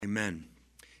Amen.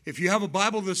 If you have a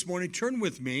Bible this morning, turn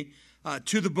with me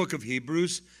to the book of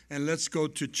Hebrews, and let's go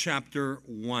to chapter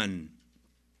 1.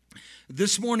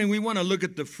 This morning, we want to look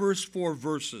at the first 4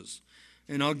 verses,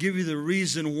 and I'll give you the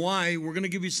reason why. We're going to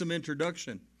give you some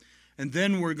introduction, and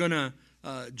then we're going to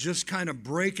just kind of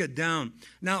break it down.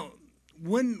 Now,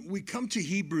 when we come to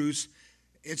Hebrews,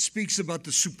 it speaks about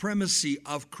the supremacy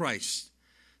of Christ,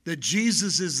 that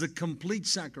Jesus is the complete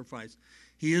sacrifice.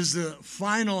 He is the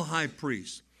final high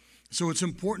priest. So it's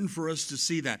important for us to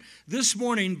see that. This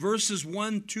morning, verses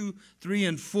 1, 2, 3,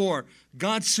 and 4,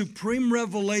 God's supreme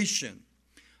revelation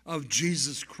of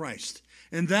Jesus Christ.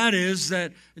 And that is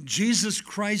that Jesus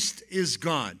Christ is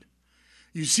God.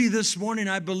 You see, this morning,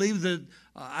 I believe that,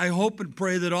 I hope and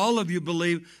pray that all of you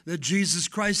believe that Jesus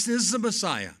Christ is the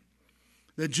Messiah,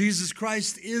 that Jesus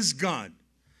Christ is God.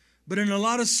 But in a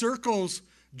lot of circles,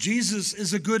 Jesus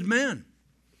is a good man.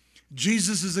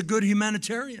 Jesus is a good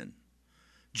humanitarian.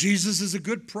 Jesus is a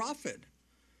good prophet.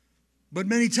 But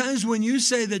many times when you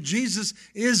say that Jesus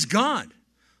is God,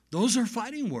 those are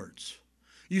fighting words.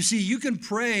 You see, you can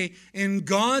pray in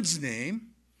God's name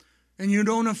and you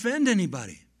don't offend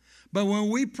anybody. But when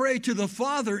we pray to the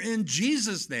Father in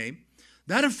Jesus' name,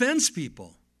 that offends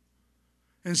people.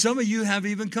 And some of you have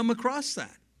even come across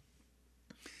that.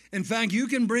 In fact, you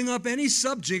can bring up any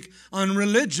subject on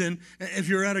religion if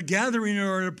you're at a gathering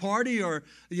or at a party or,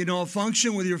 a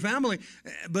function with your family.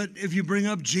 But if you bring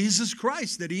up Jesus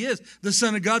Christ, that He is the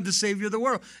Son of God, the Savior of the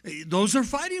world, those are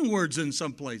fighting words in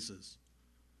some places.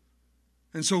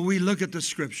 And so we look at the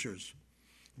Scriptures.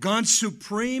 God's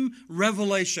supreme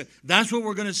revelation. That's what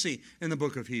we're going to see in the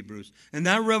book of Hebrews. And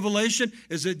that revelation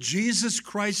is that Jesus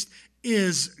Christ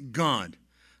is God.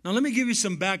 Now let me give you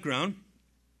some background.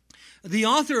 The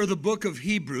author of the book of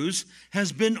Hebrews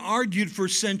has been argued for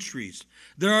centuries.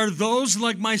 There are those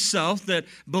like myself that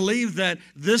believe that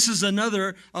this is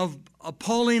another of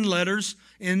Pauline letters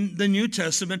in the New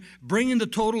Testament, bringing the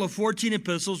total of 14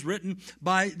 epistles written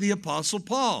by the Apostle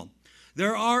Paul.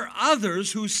 There are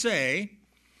others who say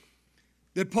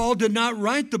that Paul did not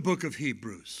write the book of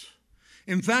Hebrews.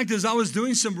 In fact, as I was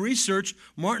doing some research,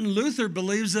 Martin Luther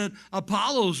believes that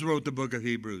Apollos wrote the book of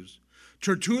Hebrews.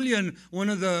 Tertullian,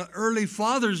 one of the early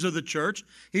fathers of the church,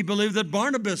 he believed that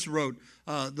Barnabas wrote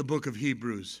the book of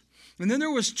Hebrews. And then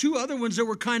there was 2 other ones that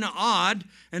were kind of odd,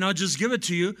 and I'll just give it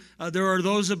to you. There are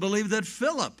those that believe that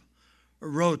Philip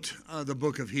wrote the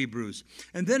book of Hebrews.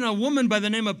 And then a woman by the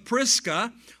name of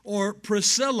Prisca or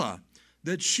Priscilla,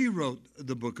 that she wrote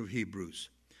the book of Hebrews.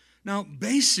 Now,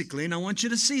 basically, and I want you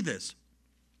to see this,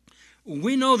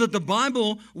 we know that the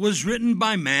Bible was written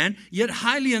by man, yet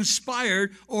highly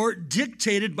inspired or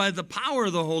dictated by the power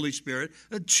of the Holy Spirit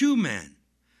to man.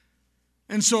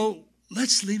 And so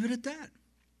let's leave it at that.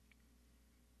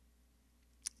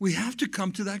 We have to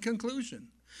come to that conclusion.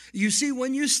 You see,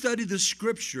 when you study the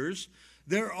Scriptures,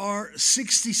 there are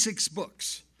 66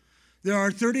 books. There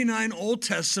are 39 Old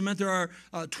Testament. There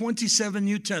are 27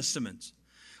 New Testaments.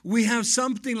 We have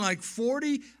something like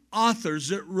 40 authors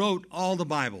that wrote all the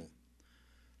Bible.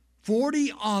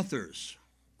 40 authors,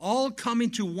 all coming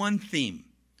to one theme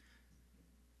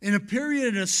in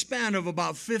a span of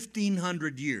about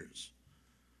 1,500 years.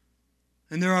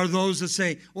 And there are those that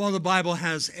say, well, the Bible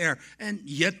has error, and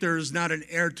yet there is not an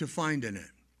error to find in it.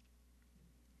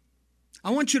 I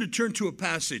want you to turn to a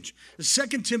passage, 2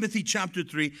 Timothy chapter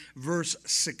 3, verse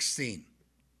 16.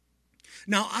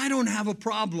 Now, I don't have a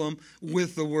problem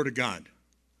with the Word of God.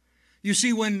 You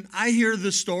see, when I hear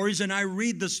the stories and I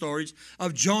read the stories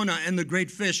of Jonah and the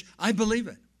great fish, I believe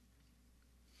it.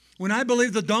 When I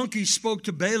believe the donkey spoke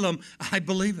to Balaam, I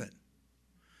believe it.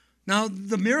 Now,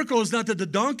 the miracle is not that the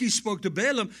donkey spoke to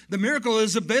Balaam. The miracle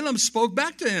is that Balaam spoke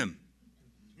back to him.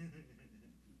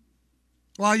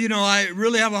 Well, I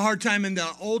really have a hard time in the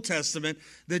Old Testament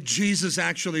that Jesus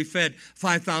actually fed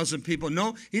 5,000 people.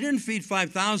 No, He didn't feed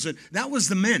 5,000. That was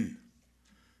the men.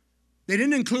 They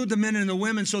didn't include the men and the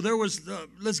women, so there was,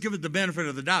 let's give it the benefit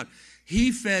of the doubt.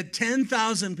 He fed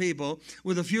 10,000 people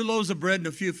with a few loaves of bread and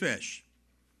a few fish.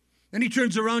 Then He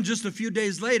turns around just a few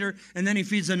days later, and then He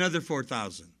feeds another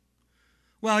 4,000.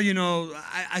 Well,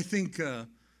 I think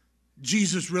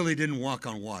Jesus really didn't walk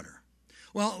on water.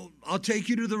 Well, I'll take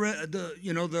you to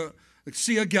the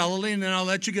Sea of Galilee, and then I'll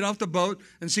let you get off the boat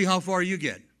and see how far you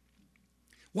get.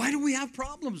 Why do we have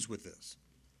problems with this?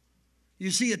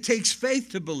 You see, it takes faith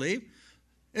to believe.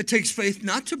 It takes faith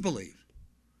not to believe.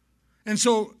 And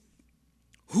so,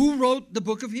 who wrote the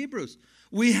book of Hebrews?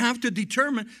 We have to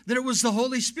determine that it was the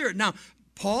Holy Spirit. Now,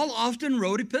 Paul often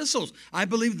wrote epistles. I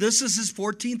believe this is his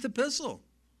 14th epistle.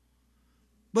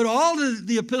 But all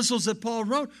the epistles that Paul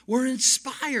wrote were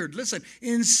inspired. Listen,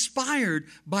 inspired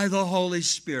by the Holy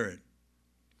Spirit.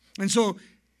 And so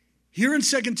here in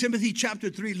 2 Timothy chapter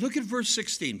 3, look at verse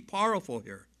 16. Powerful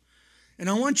here. And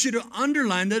I want you to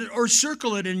underline that or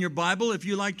circle it in your Bible, if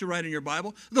you like to write in your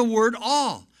Bible, the word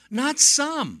all, not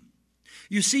some.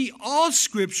 You see, all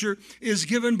Scripture is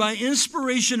given by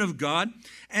inspiration of God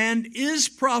and is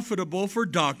profitable for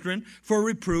doctrine, for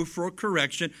reproof, for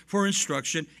correction, for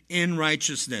instruction in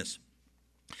righteousness.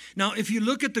 Now, if you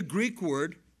look at the Greek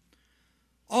word,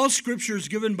 all Scripture is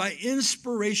given by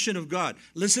inspiration of God.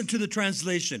 Listen to the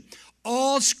translation.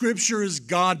 All Scripture is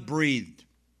God-breathed.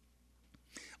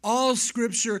 All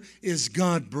Scripture is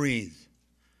God-breathed.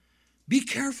 Be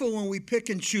careful when we pick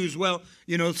and choose. Well,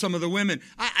 some of the women,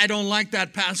 I don't like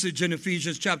that passage in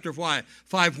Ephesians chapter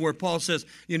 5 where Paul says,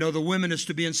 the woman is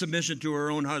to be in submission to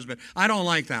her own husband. I don't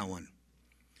like that one.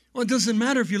 Well, it doesn't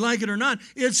matter if you like it or not.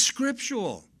 It's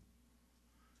scriptural.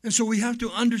 And so we have to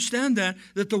understand that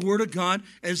the Word of God,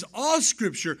 as all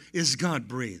Scripture, is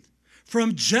God-breathed.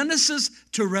 From Genesis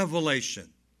to Revelation.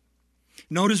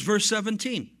 Notice verse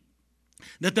 17.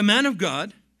 That the man of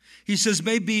God, he says,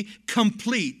 may be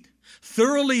complete,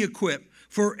 thoroughly equipped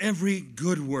for every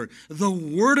good work. The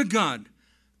Word of God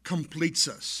completes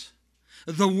us.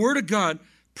 The Word of God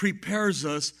prepares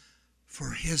us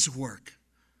for His work.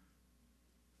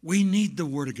 We need the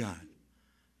Word of God.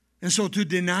 And so to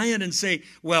deny it and say,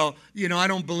 well, I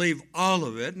don't believe all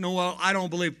of it. No, well, I don't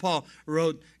believe Paul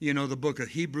wrote, the book of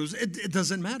Hebrews. It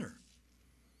doesn't matter.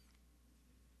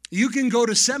 You can go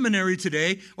to seminary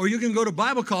today, or you can go to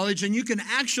Bible college, and you can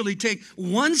actually take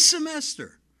one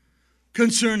semester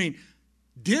concerning,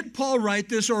 did Paul write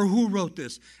this or who wrote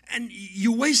this? And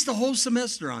you waste the whole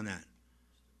semester on that.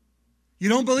 You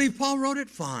don't believe Paul wrote it?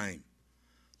 Fine.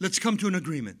 Let's come to an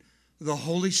agreement. The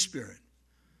Holy Spirit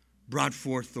brought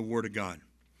forth the Word of God.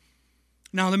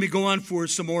 Now let me go on for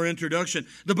some more introduction.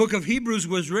 The book of Hebrews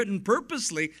was written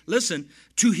purposely, listen,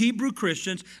 to Hebrew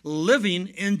Christians living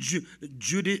in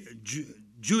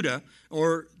Judah,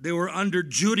 or they were under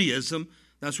Judaism.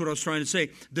 That's what I was trying to say.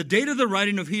 The date of the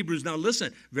writing of Hebrews, now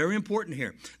listen, very important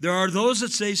here. There are those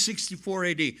that say 64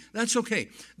 AD. That's okay.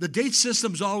 The date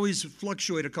systems always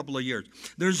fluctuate a couple of years.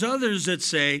 There's others that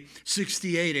say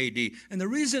 68 AD. And the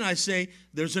reason I say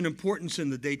there's an importance in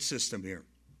the date system here.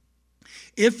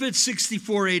 If it's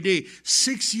 64 AD,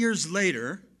 6 years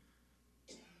later,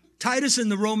 Titus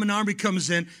and the Roman army comes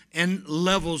in and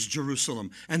levels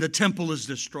Jerusalem, and the temple is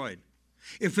destroyed.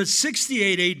 If it's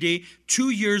 68 AD, 2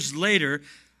 years later,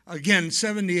 again,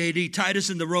 70 AD, Titus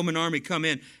and the Roman army come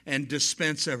in and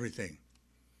dispense everything.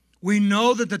 We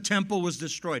know that the temple was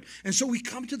destroyed. And so we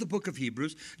come to the book of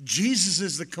Hebrews. Jesus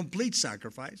is the complete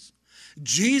sacrifice.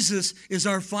 Jesus is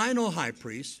our final high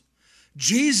priest.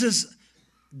 Jesus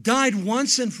died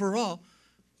once and for all.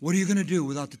 What are you going to do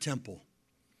without the temple?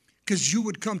 Because you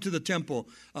would come to the temple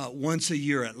once a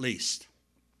year at least.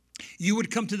 You would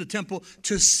come to the temple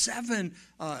to 7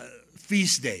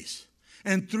 feast days.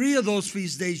 And 3 of those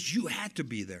feast days, you had to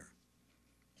be there.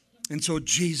 And so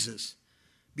Jesus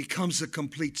becomes the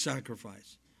complete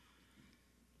sacrifice.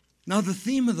 Now, the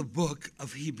theme of the book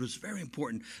of Hebrews, very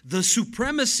important. The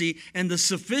supremacy and the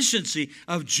sufficiency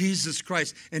of Jesus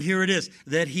Christ. And here it is,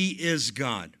 that He is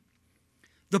God.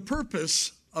 The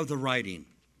purpose of the writing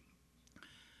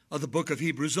of the book of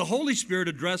Hebrews, the Holy Spirit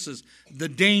addresses the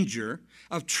danger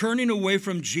of turning away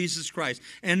from Jesus Christ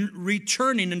and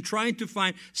returning and trying to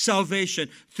find salvation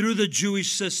through the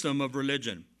Jewish system of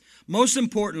religion. Most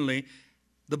importantly,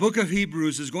 the book of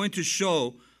Hebrews is going to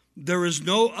show there is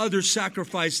no other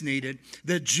sacrifice needed,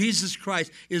 that Jesus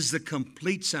Christ is the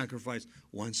complete sacrifice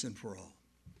once and for all.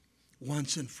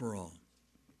 Once and for all.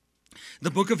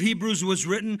 The book of Hebrews was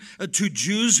written to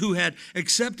Jews who had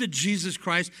accepted Jesus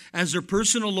Christ as their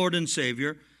personal Lord and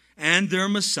Savior and their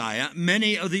Messiah.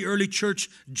 Many of the early church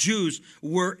Jews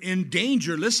were in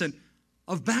danger, listen,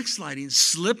 of backsliding,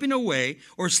 slipping away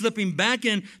or slipping back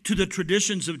into the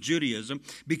traditions of Judaism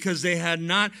because they had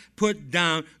not put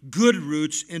down good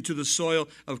roots into the soil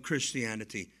of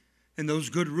Christianity. And those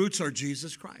good roots are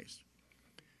Jesus Christ.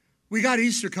 We got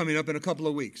Easter coming up in a couple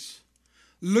of weeks.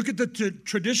 Look at the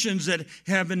traditions that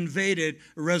have invaded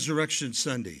Resurrection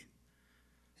Sunday.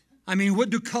 I mean, what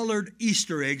do colored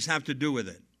Easter eggs have to do with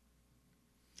it?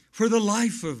 For the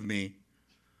life of me,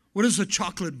 what does a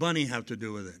chocolate bunny have to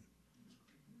do with it?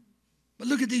 But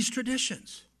look at these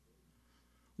traditions.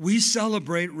 We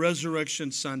celebrate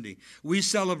Resurrection Sunday. We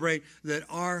celebrate that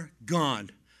our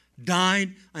God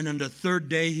died, and on the third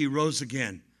day He rose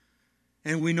again.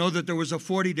 And we know that there was a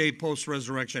 40-day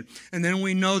post-resurrection. And then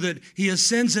we know that he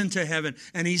ascends into heaven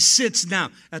and he sits now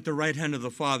at the right hand of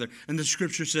the Father. And the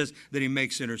scripture says that he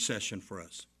makes intercession for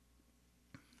us.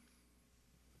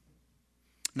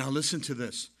 Now listen to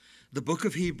this. The book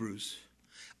of Hebrews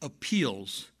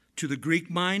appeals to the Greek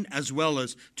mind as well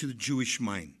as to the Jewish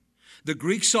mind. The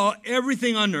Greeks saw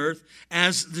everything on earth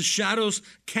as the shadows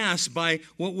cast by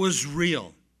what was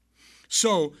real.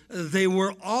 So they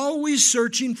were always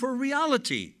searching for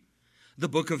reality. The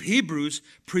book of Hebrews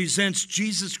presents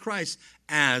Jesus Christ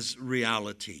as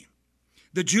reality.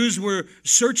 The Jews were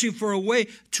searching for a way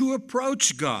to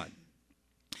approach God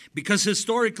because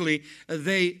historically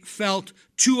they felt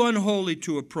too unholy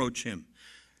to approach him.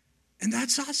 And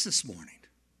that's us this morning.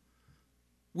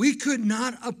 We could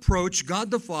not approach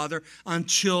God the Father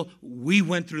until we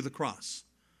went through the cross.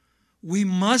 We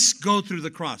must go through the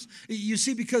cross. You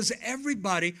see, because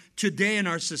everybody today in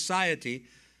our society,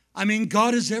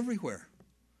 God is everywhere.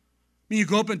 You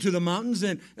go up into the mountains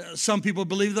and some people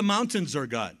believe the mountains are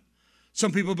God.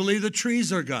 Some people believe the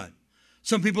trees are God.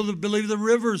 Some people believe the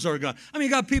rivers are God. You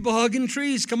got people hugging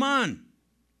trees. Come on.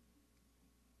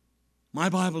 My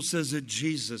Bible says that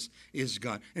Jesus is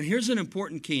God. And here's an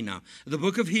important key now. The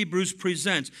book of Hebrews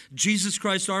presents Jesus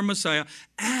Christ, our Messiah,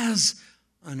 as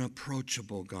an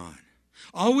approachable God.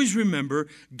 Always remember,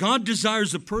 God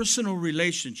desires a personal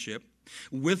relationship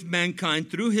with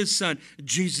mankind through his Son,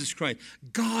 Jesus Christ.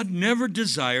 God never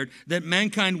desired that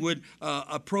mankind would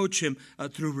approach him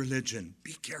through religion.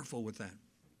 Be careful with that.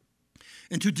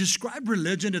 And to describe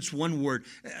religion, it's one word,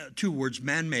 two words,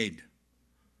 man-made.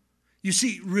 You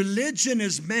see, religion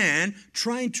is man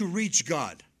trying to reach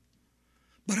God.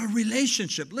 But a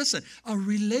relationship, listen, a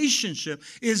relationship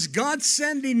is God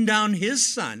sending down his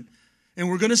Son, and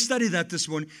we're going to study that this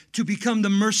morning, to become the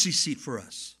mercy seat for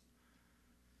us.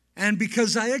 And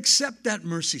because I accept that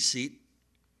mercy seat,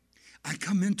 I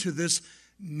come into this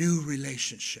new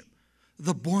relationship,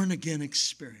 the born-again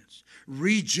experience,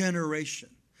 regeneration.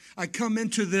 I come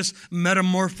into this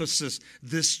metamorphosis,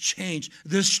 this change,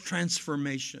 this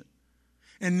transformation.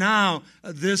 And now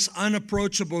this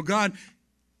unapproachable God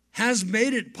has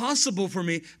made it possible for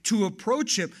me to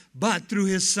approach him, but through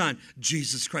his Son,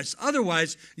 Jesus Christ.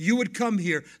 Otherwise, you would come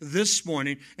here this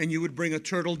morning and you would bring a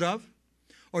turtle dove,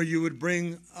 or you would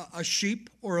bring a sheep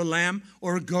or a lamb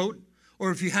or a goat, or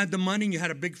if you had the money and you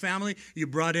had a big family, you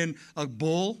brought in a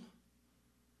bull,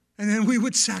 and then we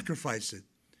would sacrifice it.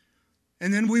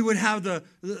 And then we would have the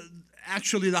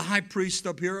high priest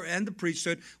up here and the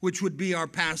priesthood, which would be our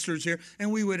pastors here,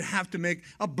 and we would have to make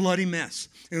a bloody mess.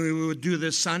 And we would do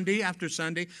this Sunday after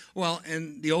Sunday. Well,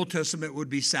 in the Old Testament, it would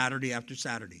be Saturday after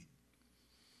Saturday.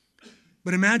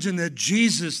 But imagine that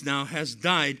Jesus now has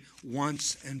died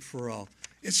once and for all.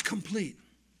 It's complete.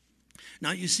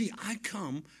 Now, you see, I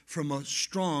come from a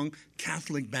strong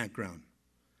Catholic background.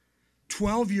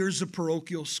 12 years of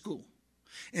parochial school.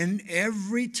 And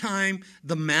every time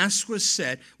the Mass was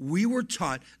said, we were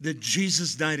taught that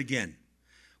Jesus died again.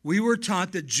 We were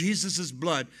taught that Jesus'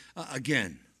 blood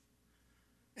again.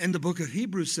 And the book of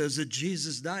Hebrews says that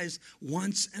Jesus dies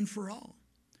once and for all.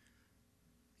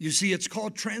 You see, it's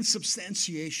called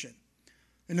transubstantiation.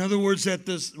 In other words, that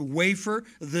this wafer,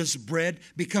 this bread,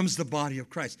 becomes the body of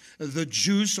Christ. The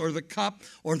juice or the cup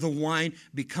or the wine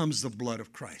becomes the blood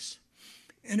of Christ.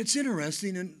 And it's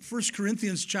interesting, in 1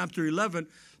 Corinthians chapter 11,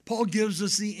 Paul gives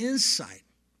us the insight.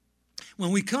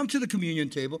 When we come to the communion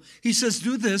table, he says,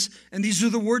 do this, and these are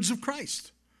the words of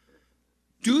Christ.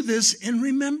 Do this in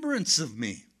remembrance of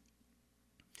me.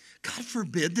 God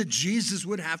forbid that Jesus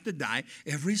would have to die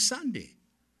every Sunday.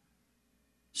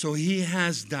 So he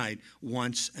has died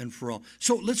once and for all.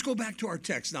 So let's go back to our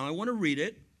text. Now I want to read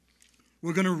it.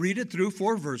 We're going to read it through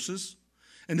 4 verses,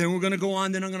 and then we're going to go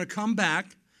on, then I'm going to come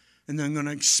back, and then I'm going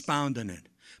to expound on it.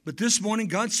 But this morning,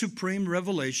 God's supreme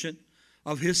revelation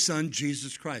of his Son,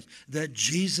 Jesus Christ, that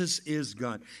Jesus is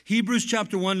God. Hebrews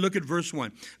chapter 1, look at verse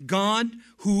 1. God,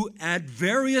 who at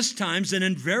various times and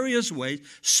in various ways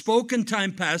spoke in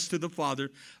time past to the Father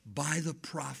by the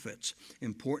prophets.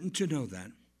 Important to know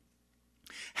that.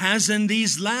 Has in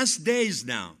these last days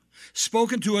now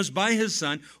spoken to us by his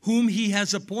Son, whom he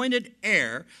has appointed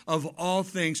heir of all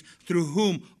things, through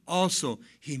whom also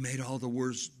he made all the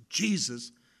worlds.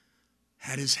 Jesus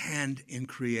had his hand in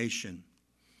creation.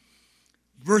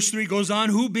 Verse 3 goes on,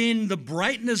 who being the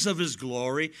brightness of his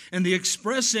glory and the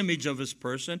express image of his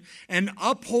person, and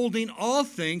upholding all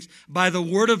things by the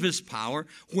word of his power,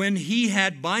 when he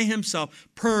had by himself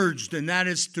purged, and that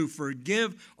is to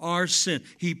forgive our sin.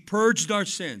 He purged our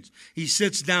sins. He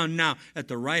sits down now at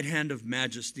the right hand of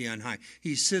majesty on high.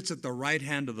 He sits at the right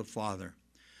hand of the Father.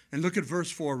 And look at verse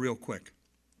 4 real quick.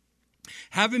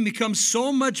 having become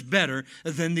so much better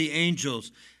than the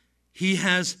angels, he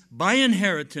has, by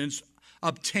inheritance,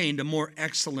 obtained a more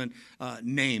excellent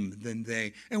name than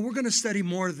they. And we're going to study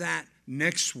more of that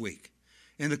next week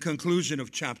in the conclusion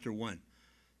of chapter 1.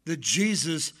 The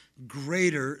Jesus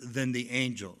greater than the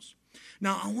angels.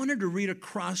 Now, I wanted to read a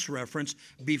cross-reference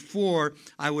before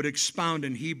I would expound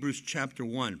in Hebrews chapter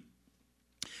 1.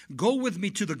 Go with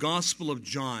me to the Gospel of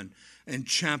John in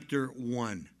chapter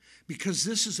 1, because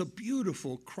this is a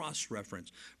beautiful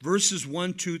cross-reference. Verses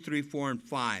 1, 2, 3, 4, and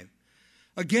 5.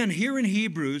 Again, here in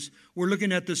Hebrews, we're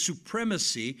looking at the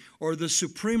supremacy or the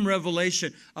supreme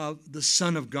revelation of the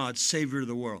Son of God, Savior of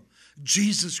the world,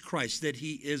 Jesus Christ, that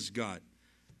he is God.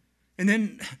 And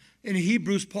then in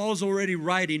Hebrews, Paul's already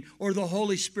writing, or the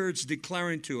Holy Spirit's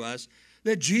declaring to us,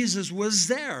 that Jesus was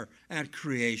there at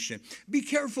creation. Be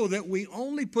careful that we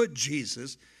only put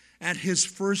Jesus at his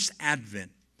first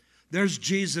advent. There's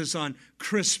Jesus on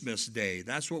Christmas Day.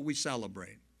 That's what we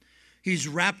celebrate. He's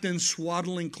wrapped in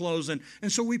swaddling clothes, and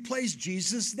so we place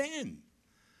Jesus then.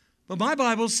 But my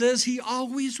Bible says he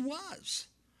always was.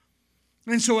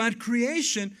 And so at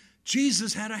creation,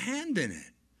 Jesus had a hand in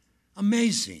it.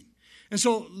 Amazing. And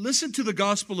so listen to the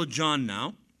Gospel of John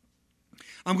now.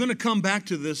 I'm going to come back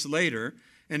to this later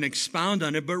and expound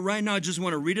on it, but right now I just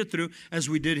want to read it through as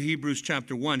we did Hebrews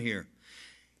chapter 1 here.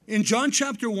 In John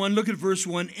chapter 1, look at verse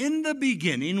 1. In the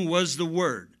beginning was the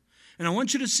Word. And I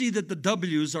want you to see that the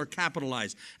W's are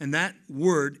capitalized, and that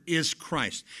Word is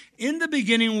Christ. In the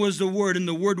beginning was the Word, and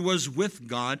the Word was with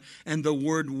God, and the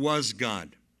Word was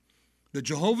God. The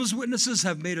Jehovah's Witnesses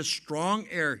have made a strong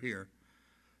error here.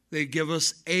 They give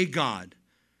us a God.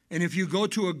 And if you go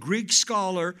to a Greek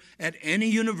scholar at any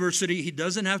university, he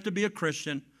doesn't have to be a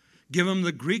Christian, give him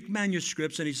the Greek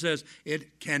manuscripts, and he says,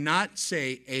 it cannot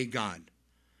say a God.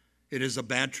 It is a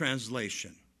bad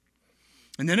translation.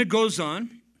 And then it goes on.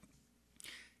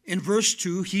 In verse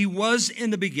 2, he was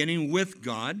in the beginning with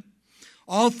God.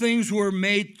 All things were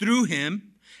made through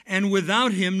him, and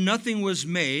without him nothing was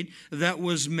made that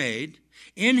was made.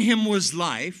 In him was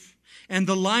life, and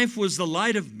the life was the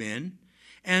light of men.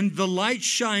 And the light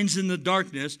shines in the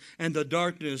darkness, and the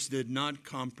darkness did not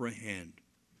comprehend.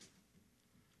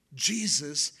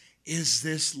 Jesus is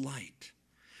this light.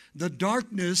 The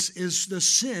darkness is the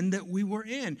sin that we were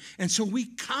in. And so we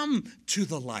come to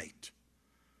the light.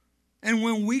 And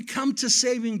when we come to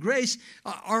saving grace,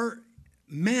 our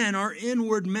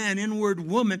inward man, inward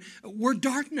woman, we're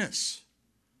darkness.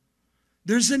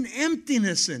 There's an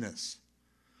emptiness in us.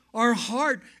 Our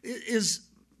heart is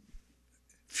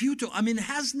futile. It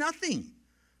has nothing.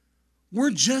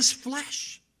 We're just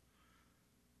flesh.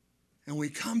 And we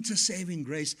come to saving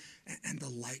grace, and the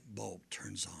light bulb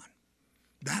turns on.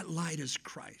 That light is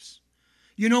Christ.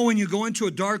 You know, when you go into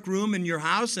a dark room in your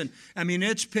house, and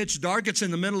it's pitch dark, it's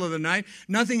in the middle of the night,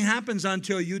 nothing happens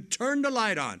until you turn the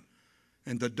light on,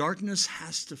 and the darkness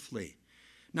has to flee.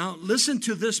 Now, listen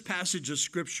to this passage of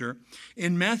Scripture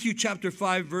in Matthew chapter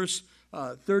 5, verse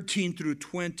 13 through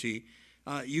 20.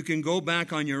 You can go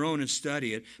back on your own and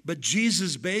study it. But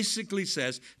Jesus basically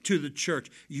says to the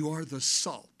church, you are the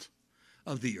salt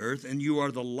of the earth, and you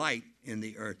are the light in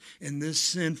the earth, in this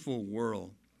sinful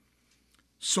world.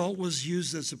 Salt was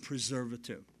used as a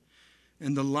preservative,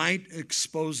 and the light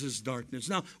exposes darkness.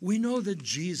 Now, we know that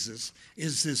Jesus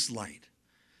is this light.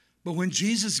 But when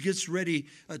Jesus gets ready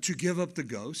to give up the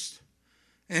ghost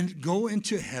and go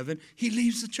into heaven, he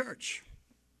leaves the church.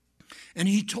 And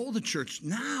he told the church,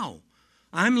 now,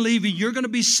 I'm leaving. You're going to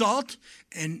be salt,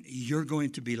 and you're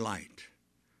going to be light.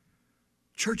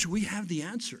 Church, we have the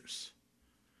answers.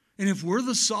 And if we're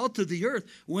the salt of the earth,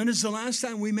 when is the last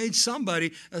time we made somebody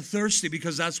thirsty?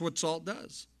 Because that's what salt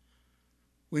does.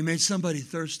 We made somebody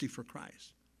thirsty for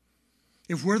Christ.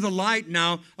 If we're the light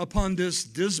now upon this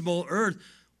dismal earth,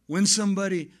 when's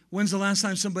the last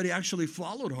time somebody actually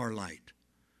followed our light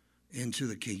into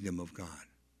the kingdom of God?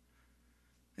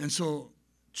 And so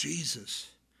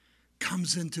Jesus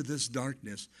comes into this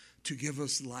darkness to give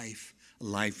us life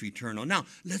eternal. Now,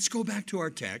 let's go back to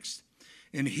our text.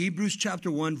 In Hebrews chapter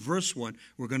 1, verse 1,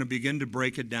 we're going to begin to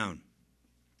break it down.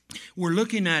 We're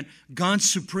looking at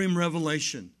God's supreme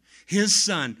revelation, his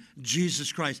Son,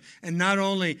 Jesus Christ. And not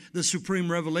only the supreme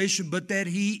revelation, but that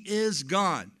he is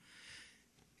God.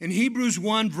 In Hebrews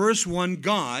 1, verse 1,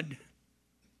 God,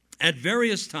 at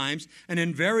various times and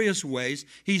in various ways,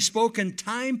 he spoke in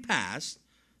time past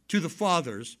to the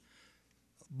fathers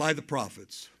by the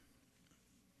prophets.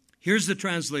 Here's the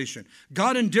translation.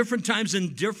 God in different times,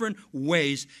 in different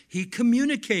ways, he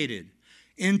communicated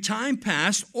in time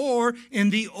past or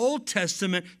in the Old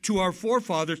Testament to our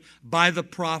forefathers by the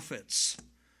prophets.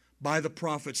 By the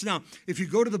prophets. Now, if you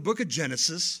go to the book of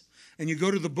Genesis and you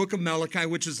go to the book of Malachi,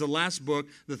 which is the last book,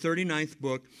 the 39th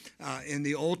book in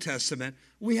the Old Testament,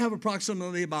 we have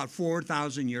approximately about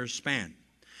 4,000 years span.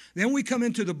 Then we come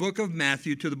into the book of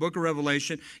Matthew, to the book of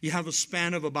Revelation. You have a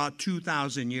span of about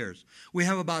 2,000 years. We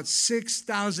have about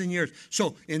 6,000 years.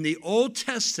 So in the Old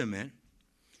Testament,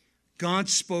 God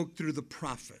spoke through the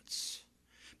prophets.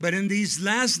 But in these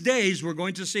last days, we're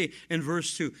going to see in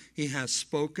verse 2, he has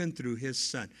spoken through his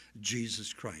Son,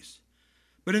 Jesus Christ.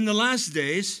 But in the last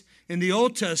days, in the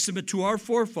Old Testament, to our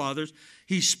forefathers,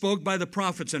 he spoke by the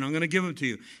prophets, and I'm going to give them to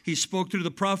you. He spoke through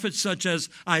the prophets such as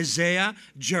Isaiah,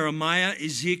 Jeremiah,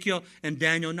 Ezekiel, and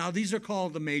Daniel. Now, these are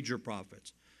called the major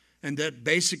prophets. And that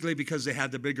basically because they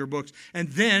had the bigger books. And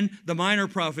then the minor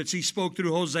prophets, he spoke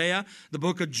through Hosea, the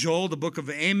book of Joel, the book of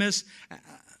Amos,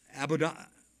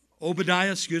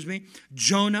 Obadiah,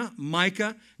 Jonah,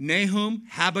 Micah, Nahum,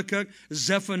 Habakkuk,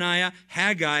 Zephaniah,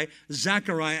 Haggai,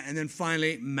 Zechariah, and then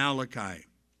finally Malachi.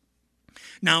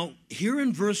 Now, here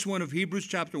in verse 1 of Hebrews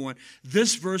chapter 1,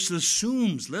 this verse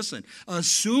assumes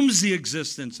the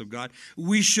existence of God.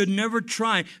 We should never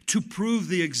try to prove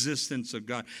the existence of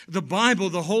God. The Bible,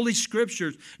 the Holy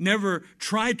Scriptures, never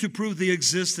tried to prove the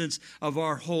existence of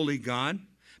our holy God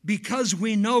because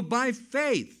we know by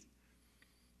faith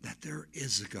that there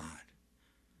is a God,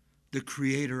 the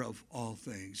creator of all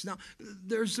things. Now,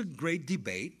 there's a great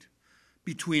debate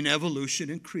between evolution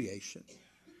and creation.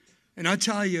 And I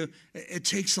tell you, it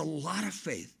takes a lot of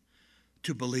faith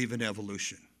to believe in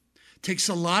evolution. It takes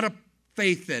a lot of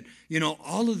faith that,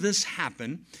 all of this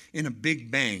happened in a big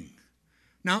bang.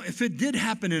 Now, if it did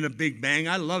happen in a big bang,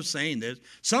 I love saying this,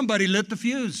 somebody lit the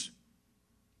fuse.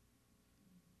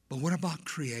 But what about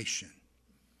creation?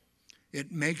 It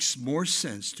makes more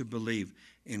sense to believe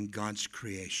in God's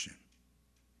creation.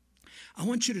 I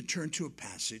want you to turn to a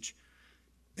passage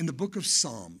in the book of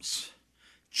Psalms,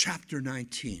 chapter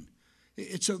 19.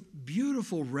 It's a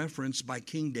beautiful reference by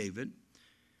King David,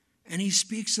 and he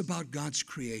speaks about God's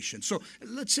creation. So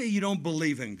let's say you don't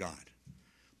believe in God,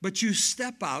 but you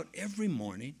step out every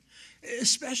morning,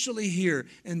 especially here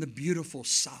in the beautiful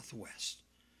Southwest.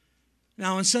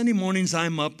 Now, on Sunday mornings,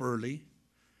 I'm up early,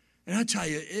 and I tell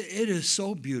you, it is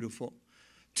so beautiful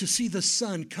to see the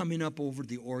sun coming up over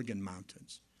the Oregon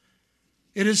mountains.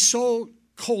 It is so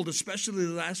cold, especially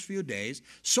the last few days,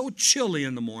 so chilly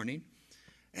in the morning.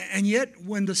 And yet,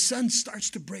 when the sun starts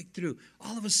to break through,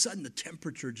 all of a sudden the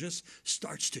temperature just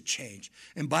starts to change.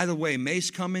 And by the way,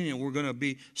 May's coming, and we're going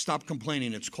to stop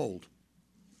complaining it's cold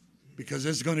because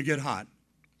it's going to get hot.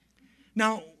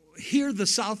 Now, here, the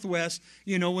Southwest,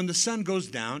 when the sun goes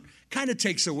down, kind of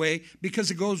takes away because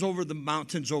it goes over the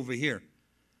mountains over here.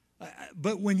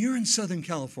 But when you're in Southern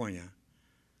California,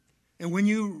 and when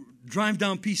you drive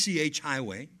down PCH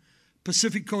Highway,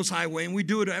 Pacific Coast Highway, and we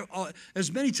do it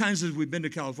as many times as we've been to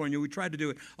California. We try to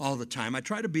do it all the time. I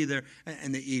try to be there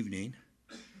in the evening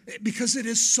because it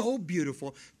is so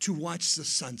beautiful to watch the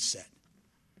sunset.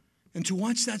 And to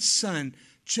watch that sun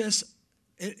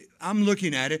I'm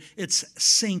looking at it, it's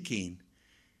sinking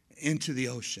into the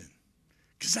ocean.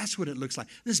 Because that's what it looks like,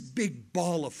 this big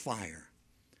ball of fire.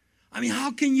 I mean, how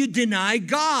can you deny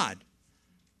God?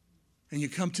 And you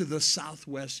come to the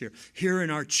Southwest here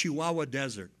in our Chihuahua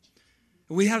Desert.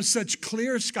 We have such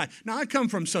clear sky. Now, I come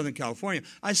from Southern California.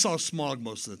 I saw smog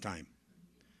most of the time.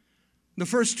 The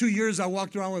first 2 years I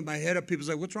walked around with my head up, people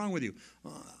say, what's wrong with you?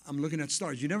 I'm looking at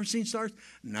stars. You never seen stars?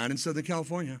 Not in Southern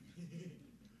California.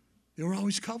 They were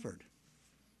always covered.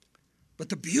 But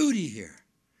the beauty here,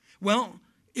 well,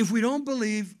 if we don't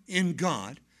believe in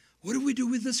God, what do we do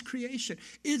with this creation?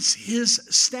 It's his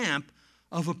stamp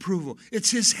of approval. It's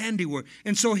his handiwork.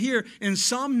 And so here in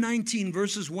Psalm 19,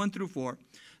 verses 1 through 4,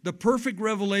 the perfect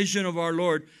revelation of our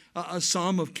Lord, a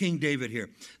psalm of King David here.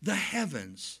 The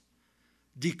heavens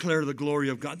declare the glory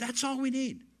of God. That's all we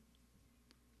need.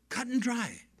 Cut and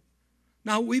dry.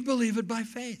 Now, we believe it by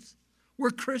faith.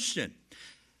 We're Christian.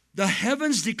 The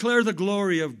heavens declare the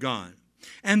glory of God,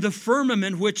 and the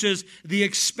firmament, which is the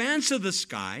expanse of the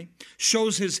sky,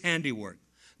 shows his handiwork.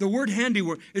 The word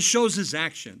handiwork, it shows his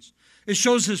actions. It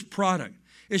shows his product.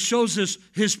 It shows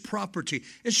his property.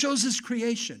 It shows his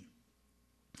creation.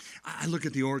 I look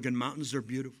at the Oregon mountains, they're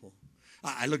beautiful.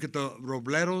 I look at the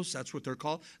Robledos, that's what they're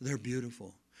called, they're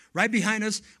beautiful. Right behind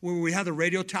us, where we have the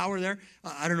radio tower there,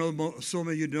 I don't know, some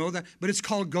of you know that, but it's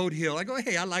called Goat Hill. I go,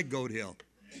 hey, I like Goat Hill.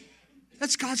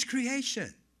 That's God's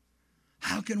creation.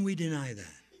 How can we deny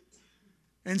that?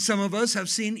 And some of us have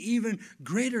seen even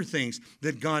greater things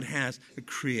that God has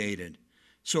created.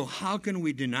 So how can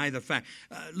we deny the fact?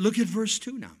 Look at verse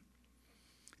 2 now.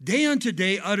 Day unto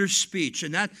day utters speech,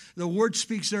 and that the word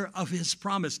speaks there of his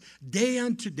promise. Day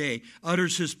unto day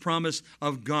utters his promise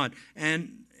of God.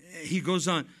 And he goes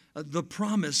on, the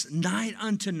promise, night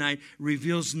unto night,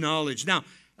 reveals knowledge. Now,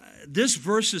 this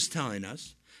verse is telling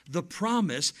us the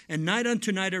promise, and night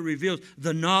unto night it reveals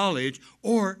the knowledge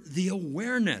or the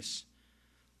awareness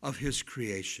of his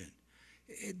creation.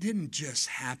 It didn't just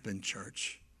happen,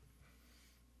 church.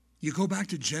 You go back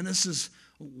to Genesis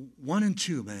 1 and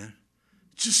 2, man.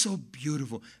 It's just so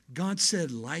beautiful. God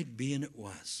said, light be, and it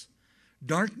was.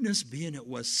 Darkness be, and it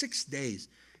was. 6 days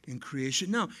in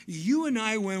creation. Now, you and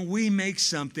I, when we make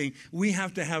something, we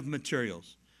have to have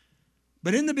materials.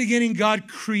 But in the beginning, God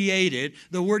created.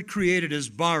 The word created is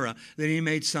bara, that he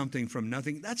made something from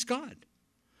nothing. That's God.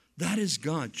 That is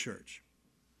God, church.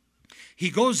 He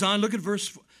goes on, look at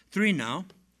verse 3 now.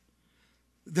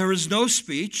 There is no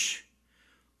speech,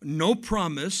 no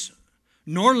promise,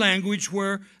 nor language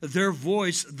where their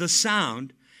voice, the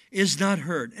sound, is not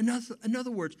heard. In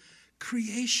other words,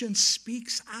 creation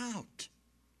speaks out.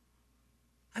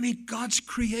 I mean, God's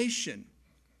creation.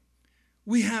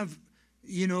 We have,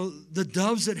 the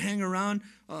doves that hang around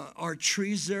our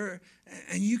trees there,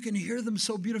 and you can hear them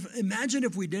so beautiful. Imagine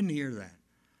if we didn't hear that.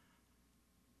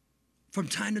 From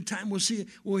time to time,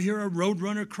 we'll hear a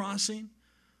roadrunner crossing.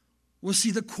 We'll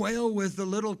see the quail with the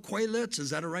little quailets.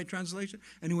 Is that a right translation?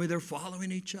 Anyway, they're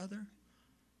following each other.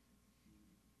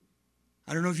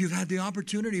 I don't know if you've had the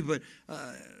opportunity, but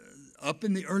up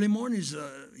in the early mornings,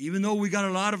 even though we got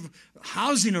a lot of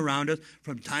housing around us,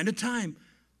 from time to time,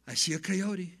 I see a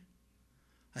coyote.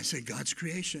 I say, God's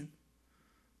creation.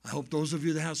 I hope those of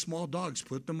you that have small dogs,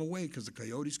 put them away because the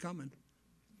coyote's coming.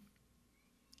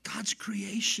 God's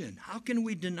creation. How can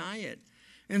we deny it?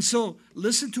 And so,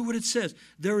 listen to what it says.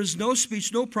 There is no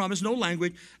speech, no promise, no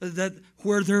language that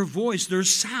where their voice, their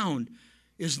sound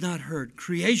is not heard.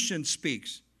 Creation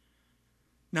speaks.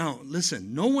 Now,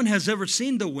 listen, no one has ever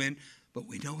seen the wind, but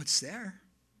we know it's there.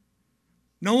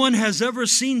 No one has ever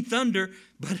seen thunder,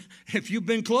 but if you've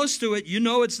been close to it, you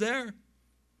know it's there.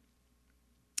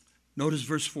 Notice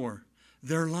verse 4.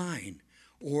 Their line,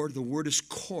 or the word is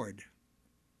cord,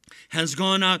 has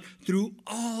gone out through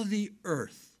all the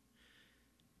earth.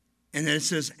 And then it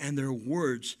says, and their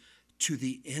words to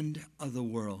the end of the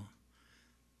world.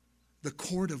 The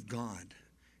cord of God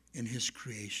in his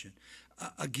creation.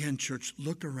 Again, church,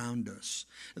 look around us.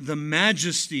 The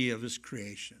majesty of his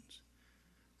creations.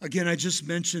 Again, I just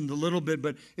mentioned a little bit,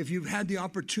 but if you've had the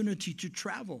opportunity to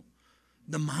travel,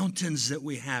 the mountains that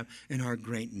we have in our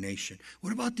great nation.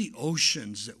 What about the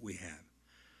oceans that we have?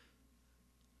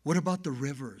 What about the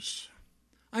rivers?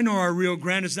 I know our Rio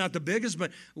Grande is not the biggest,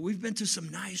 but we've been to some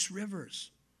nice rivers.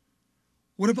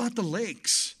 What about the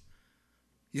lakes?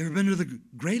 You ever been to the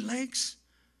Great Lakes?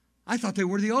 I thought they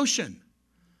were the ocean.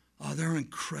 Oh, they're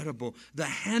incredible. The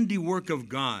handiwork of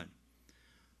God.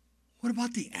 What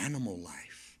about the animal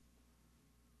life?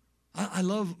 I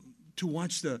love to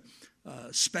watch the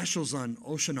specials on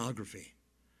oceanography.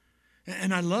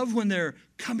 And I love when they're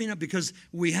coming up because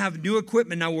we have new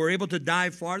equipment now. We're able to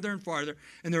dive farther and farther.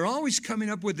 And they're always coming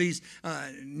up with these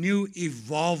new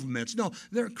evolvements. No,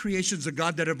 they're creations of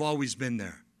God that have always been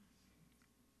there.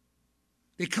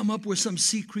 They come up with some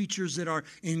sea creatures that are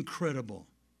incredible.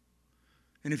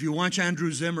 And if you watch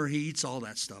Andrew Zimmer, he eats all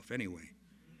that stuff anyway.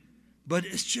 But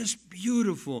it's just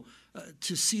beautiful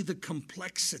to see the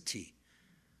complexity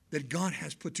that God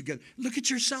has put together. Look at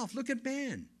yourself. Look at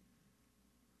man.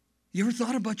 You ever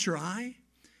thought about your eye?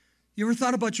 You ever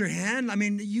thought about your hand? I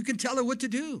mean, you can tell it what to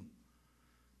do.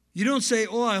 You don't say,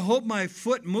 oh, I hope my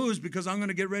foot moves because I'm going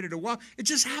to get ready to walk. It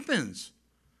just happens.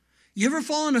 You ever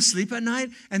fallen asleep at night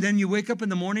and then you wake up in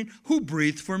the morning? Who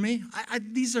breathed for me?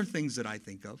 These are things that I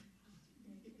think of.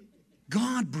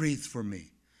 God breathed for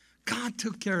me. God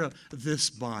took care of this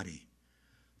body,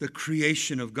 the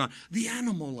creation of God, the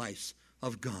animal life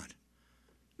of God.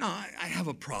 Now, I have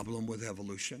a problem with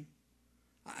evolution.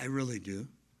 I really do.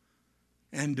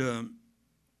 And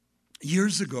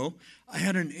years ago, I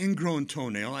had an ingrown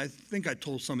toenail. I think I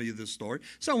told some of you this story.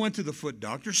 So I went to the foot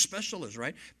doctor, specialist,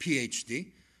 right?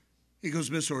 PhD. He goes,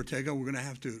 Mr. Ortega, we're going to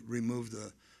have to remove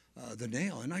the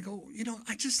nail. And I go,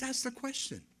 I just asked the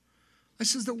question. I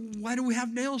says, why do we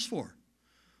have nails for?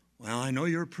 Well, I know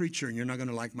you're a preacher and you're not going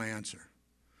to like my answer.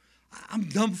 I'm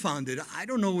dumbfounded. I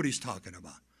don't know what he's talking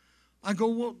about. I go,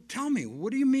 well, tell me,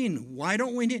 what do you mean? Why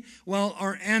don't we need? Well,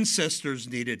 our ancestors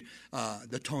needed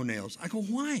the toenails. I go,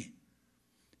 why?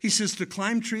 He says, to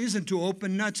climb trees and to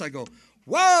open nuts. I go,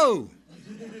 whoa!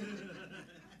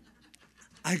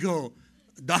 I go,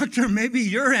 doctor, maybe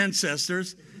your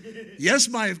ancestors. Yes,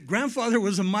 my grandfather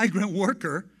was a migrant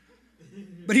worker,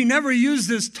 but he never used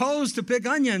his toes to pick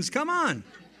onions. Come on.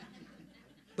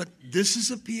 But this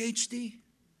is a PhD.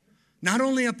 Not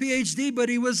only a PhD, but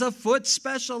he was a foot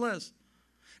specialist.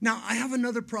 Now, I have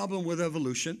another problem with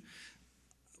evolution.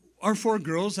 Our 4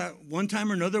 girls, at one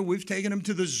time or another, we've taken them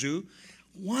to the zoo.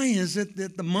 Why is it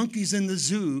that the monkeys in the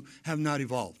zoo have not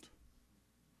evolved?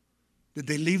 Did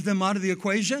they leave them out of the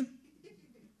equation?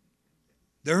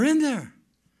 They're in there.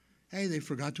 Hey, they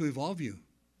forgot to evolve you.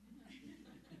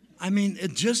 I mean,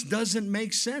 it just doesn't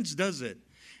make sense, does it?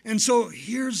 And so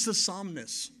here's the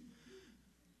psalmist.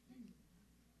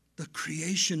 The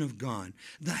creation of God.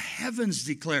 The heavens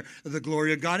declare the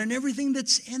glory of God and everything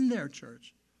that's in there,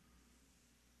 church.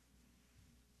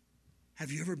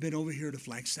 Have you ever been over here to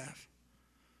Flagstaff?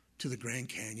 To the Grand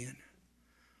Canyon?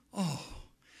 Oh,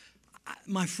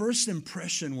 my first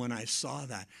impression when I saw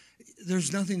that,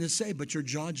 there's nothing to say, but your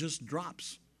jaw just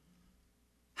drops.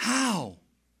 How?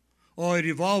 Oh, it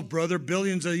evolved, brother,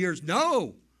 billions of years.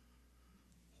 No.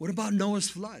 What about Noah's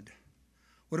flood?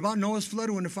 What about Noah's flood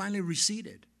when it finally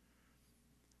receded?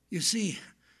 You see,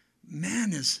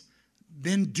 man has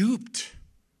been duped.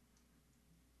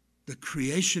 The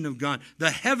creation of God.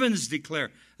 The heavens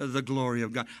declare the glory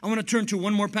of God. I want to turn to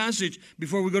one more passage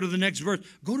before we go to the next verse.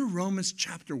 Go to Romans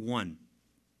chapter 1.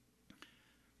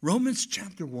 Romans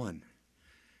chapter 1.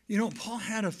 You know, Paul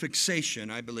had a fixation,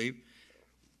 I believe,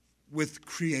 with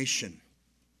creation.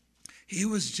 He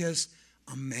was just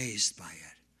amazed by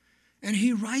it. And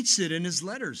he writes it in his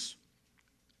letters.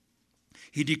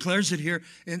 He declares it here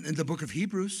in the book of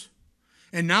Hebrews.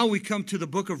 And now we come to the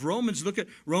book of Romans. Look at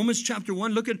Romans chapter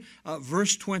 1. Look at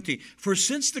verse 20. For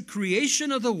since the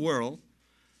creation of the world,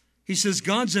 he says,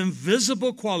 God's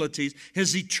invisible qualities,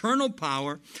 his eternal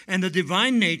power, and the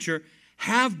divine nature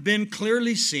have been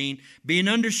clearly seen, being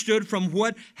understood from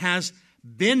what has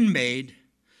been made,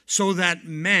 so that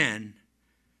man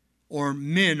or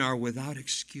men are without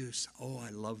excuse. Oh,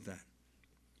 I love that.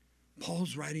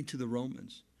 Paul's writing to the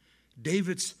Romans.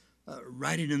 David's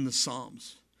writing in the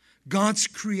Psalms. God's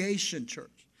creation,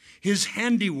 church, his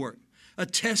handiwork,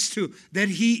 attests to that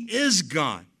he is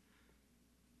God.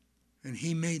 And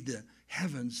he made the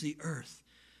heavens, the earth,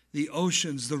 the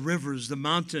oceans, the rivers, the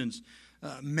mountains,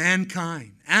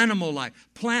 mankind, animal life,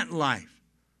 plant life.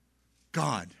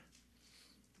 God.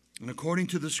 And according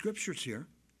to the scriptures here,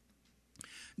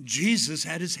 Jesus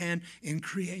had his hand in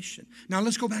creation. Now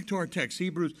let's go back to our text,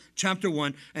 Hebrews chapter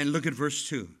 1, and look at verse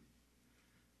 2.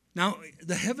 Now,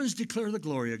 the heavens declare the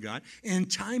glory of God. In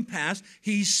time past,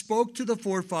 he spoke to the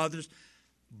forefathers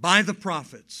by the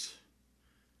prophets.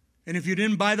 And if you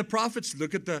didn't buy the prophets,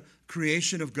 look at the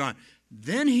creation of God.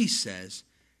 Then he says,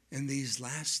 in these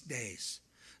last days,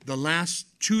 the last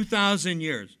 2,000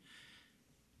 years,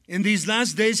 in these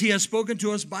last days he has spoken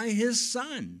to us by his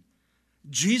Son,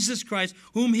 Jesus Christ,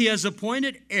 whom he has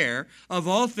appointed heir of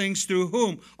all things, through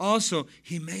whom also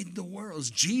he made the worlds.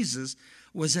 Jesus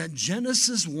was at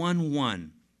Genesis 1:1.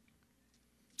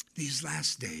 These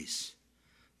last days,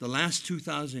 the last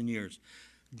 2,000 years,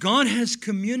 God has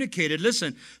communicated,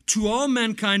 listen, to all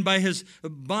mankind by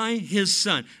his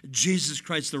Son, Jesus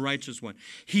Christ, the righteous one.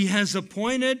 He has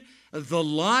appointed the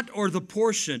lot or the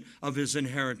portion of his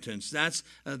inheritance. That's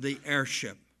the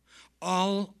heirship.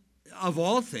 Of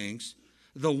all things,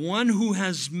 the one who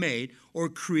has made or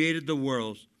created the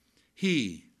worlds,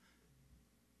 he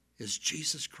is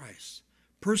Jesus Christ.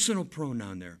 Personal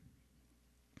pronoun there.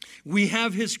 We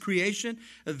have his creation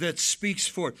that speaks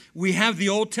forth. We have the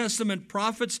Old Testament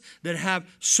prophets that have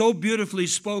so beautifully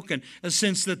spoken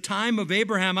since the time of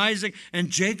Abraham, Isaac,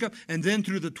 and Jacob, and then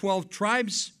through the 12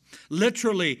 tribes.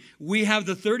 Literally, we have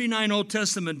the 39 Old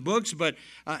Testament books, but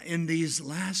in these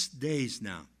last days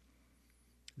now,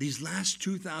 these last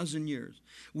 2,000 years,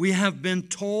 we have been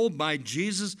told by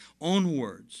Jesus' own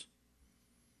words.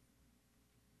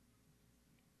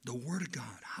 The Word of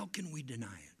God, how can we deny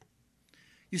it?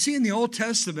 You see, in the Old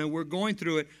Testament, we're going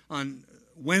through it on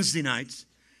Wednesday nights,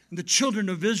 and the children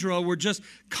of Israel were just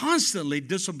constantly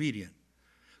disobedient,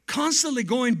 constantly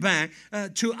going back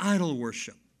to idol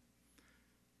worship.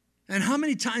 And how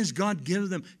many times God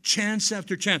gives them chance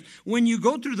after chance. When you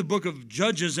go through the book of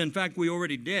Judges, in fact, we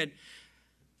already did,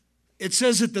 it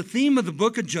says that the theme of the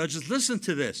book of Judges, listen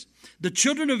to this. The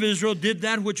children of Israel did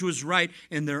that which was right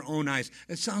in their own eyes.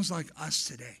 It sounds like us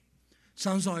today. It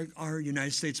sounds like our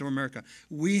United States of America.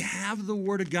 We have the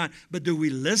Word of God, but do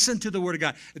we listen to the Word of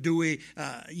God? Do we,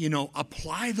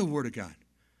 apply the Word of God?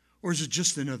 Or is it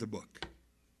just another book?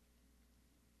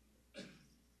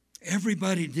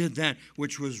 Everybody did that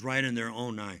which was right in their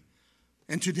own eye.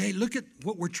 And today, look at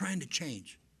what we're trying to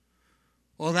change.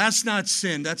 Well, that's not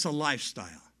sin. That's a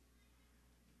lifestyle.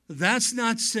 That's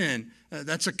not sin.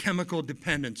 That's a chemical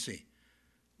dependency.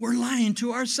 We're lying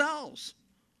to ourselves.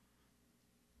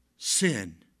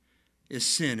 Sin is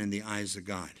sin in the eyes of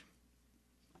God.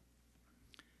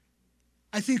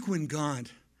 I think when God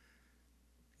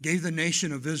gave the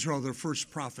nation of Israel their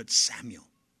first prophet, Samuel,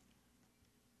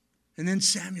 and then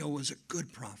Samuel was a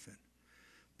good prophet.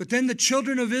 But then the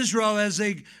children of Israel, as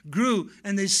they grew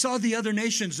and they saw the other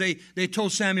nations, they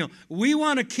told Samuel, we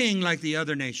want a king like the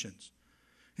other nations.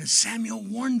 And Samuel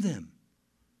warned them.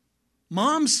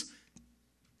 Moms,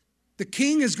 the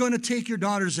king is going to take your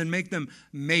daughters and make them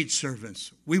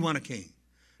maidservants. We want a king.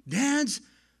 Dads,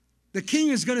 the king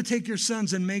is going to take your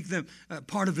sons and make them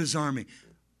part of his army.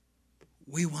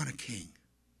 We want a king.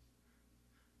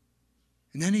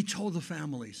 And then he told the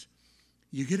families,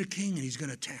 you get a king and he's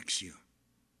going to tax you.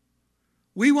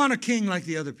 We want a king like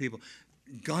the other people.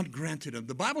 God granted him.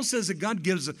 The Bible says that God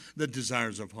gives the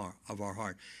desires of our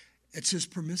heart. It's his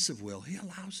permissive will. He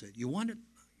allows it. You want it?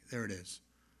 There it is.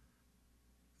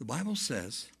 The Bible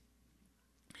says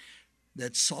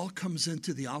that Saul comes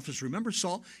into the office. Remember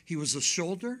Saul? He was a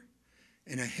shoulder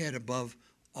and a head above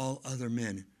all other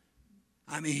men.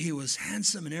 I mean, he was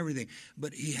handsome and everything,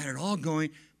 but he had it all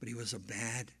going, but he was a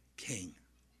bad king.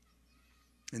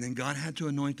 And then God had to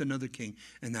anoint another king,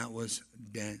 and that was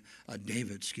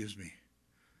David,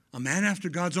 a man after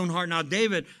God's own heart. Now,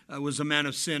 David was a man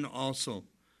of sin also.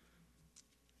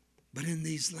 But in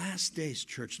these last days,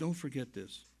 church, don't forget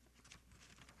this.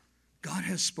 God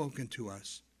has spoken to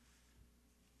us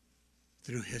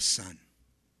through his Son.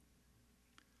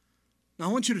 Now,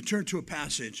 I want you to turn to a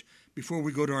passage before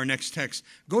we go to our next text.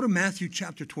 Go to Matthew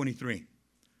chapter 23.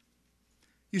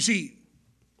 You see,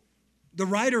 the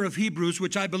writer of Hebrews,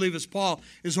 which I believe is Paul,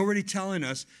 is already telling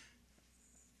us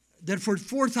that for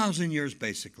 4,000 years,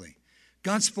 basically,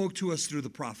 God spoke to us through the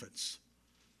prophets.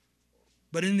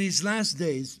 But in these last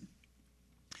days,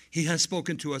 he has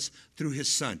spoken to us through his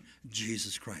Son,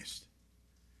 Jesus Christ.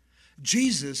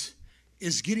 Jesus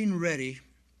is getting ready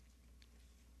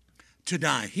to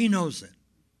die. He knows it.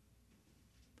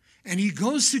 And he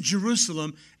goes to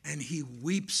Jerusalem and he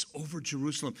weeps over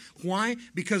Jerusalem. Why?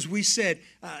 Because we said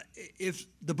if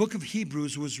the book of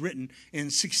Hebrews was written in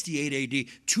 68 AD,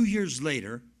 2 years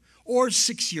later, or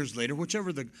 6 years later,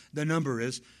 whichever the number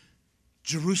is,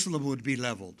 Jerusalem would be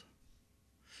leveled.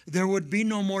 There would be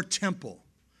no more temple.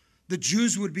 The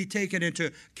Jews would be taken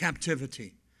into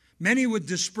captivity. Many would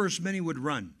disperse, many would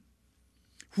run.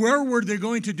 Where were they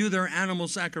going to do their animal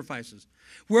sacrifices?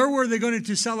 Where were they going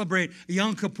to celebrate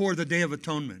Yom Kippur, the Day of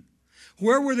Atonement?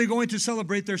 Where were they going to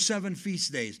celebrate their 7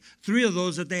 feast days? 3 of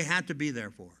those that they had to be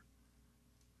there for.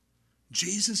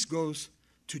 Jesus goes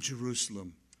to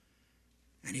Jerusalem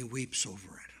and he weeps over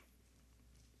it.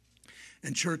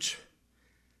 And church,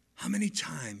 how many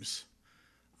times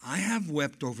I have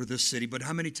wept over this city, but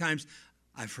how many times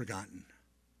I've forgotten.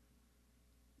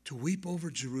 To weep over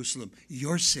Jerusalem,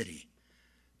 your city.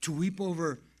 To weep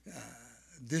over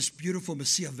this beautiful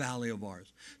Mesilla Valley of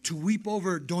ours. To weep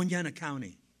over Doña Ana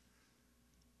County.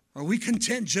 Are we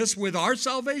content just with our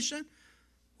salvation?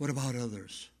 What about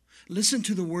others? Listen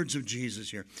to the words of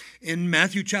Jesus here. In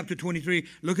Matthew chapter 23,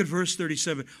 look at verse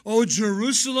 37. Oh,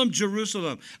 Jerusalem,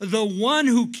 Jerusalem, the one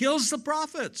who kills the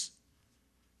prophets.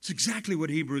 It's exactly what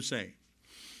Hebrews say.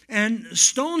 And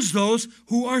stones those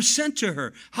who are sent to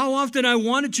her. How often I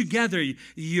wanted to gather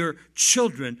your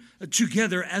children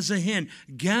together as a hen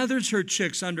gathers her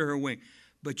chicks under her wing,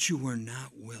 but you were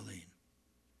not willing.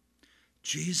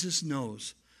 Jesus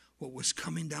knows what was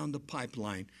coming down the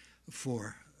pipeline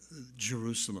for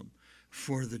Jerusalem,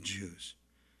 for the Jews.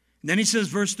 And then he says,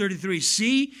 verse 33,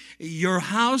 see, your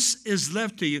house is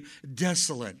left to you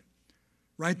desolate.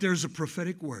 Right there's a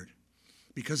prophetic word.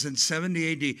 Because in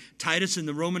 70 AD, Titus and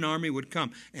the Roman army would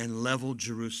come and level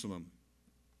Jerusalem.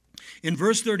 In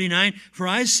verse 39, for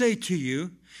I say to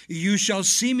you, you shall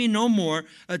see me no more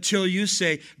until you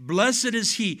say, blessed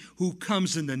is he who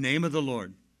comes in the name of the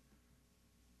Lord.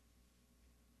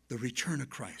 The return of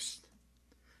Christ.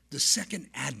 The second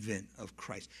advent of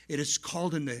Christ. It is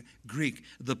called in the Greek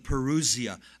the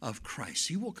parousia of Christ.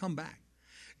 He will come back.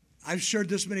 I've shared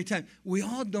this many times. We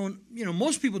all don't,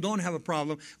 most people don't have a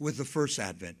problem with the first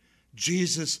advent.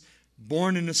 Jesus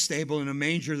born in a stable in a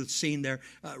manger that's seen there,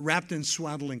 wrapped in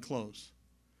swaddling clothes.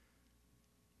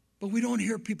 But we don't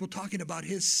hear people talking about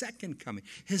his second coming,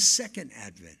 his second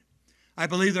advent. I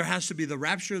believe there has to be the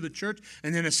rapture of the church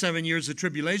and then 7 years of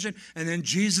tribulation, and then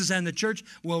Jesus and the church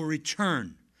will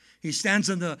return. He stands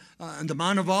on the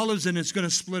Mount of Olives, and it's going to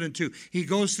split in two. He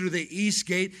goes through the east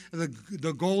gate,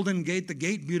 the golden gate, the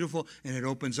gate beautiful, and it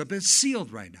opens up. It's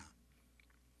sealed right now.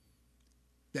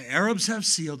 The Arabs have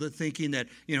sealed it, thinking that,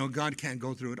 God can't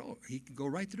go through it. Oh, he can go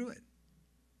right through it.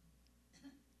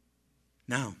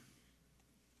 Now,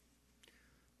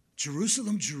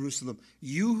 Jerusalem, Jerusalem,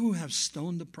 you who have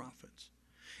stoned the prophets,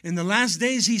 In the last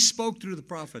days, he spoke through the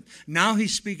prophet. Now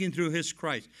he's speaking through his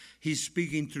Christ. He's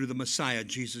speaking through the Messiah,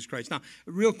 Jesus Christ. Now,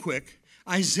 real quick,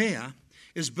 Isaiah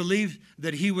is believed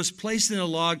that he was placed in a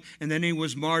log and then he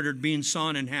was martyred, being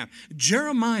sawn in half.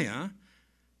 Jeremiah,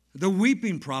 the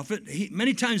weeping prophet,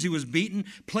 many times he was beaten,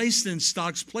 placed in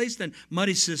stocks, placed in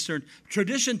muddy cisterns.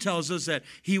 Tradition tells us that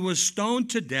he was stoned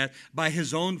to death by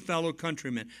his own fellow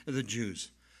countrymen, the Jews.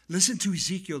 Listen to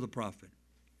Ezekiel the prophet.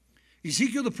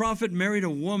 Ezekiel the prophet married a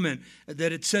woman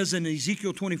that it says in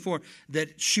Ezekiel 24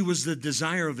 that she was the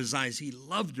desire of his eyes. He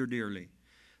loved her dearly.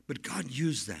 But God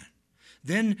used that.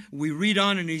 Then we read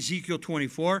on in Ezekiel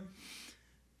 24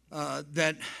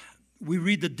 that we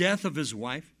read the death of his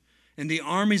wife, and the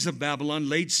armies of Babylon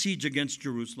laid siege against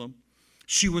Jerusalem.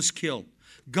 She was killed.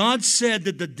 God said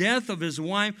that the death of his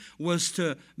wife was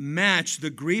to match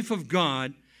the grief of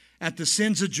God at the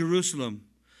sins of Jerusalem.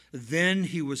 Then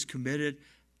he was committed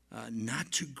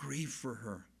not to grieve for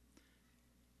her.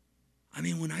 I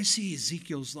mean, when I see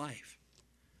Ezekiel's life,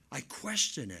 I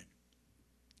question it.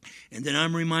 And then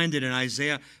I'm reminded in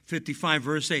Isaiah 55,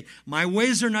 verse 8, my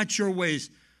ways are not your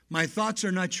ways, my thoughts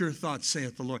are not your thoughts,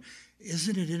 saith the Lord.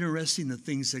 Isn't it interesting the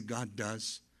things that God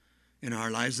does in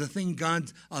our lives, the thing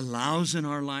God allows in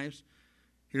our lives?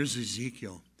 Here's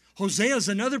Ezekiel. Hosea is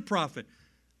another prophet.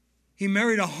 He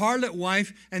married a harlot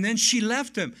wife, and then she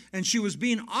left him, and she was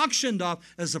being auctioned off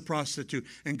as a prostitute.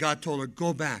 And God told her,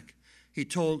 go back. He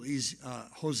told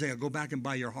Hosea, go back and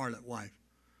buy your harlot wife.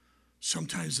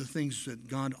 Sometimes the things that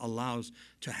God allows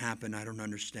to happen, I don't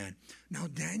understand. Now,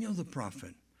 Daniel the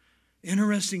prophet,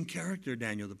 interesting character,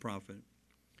 Daniel the prophet.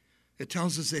 It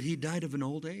tells us that he died of an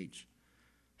old age,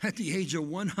 at the age of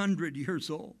 100 years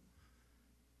old.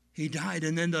 He died,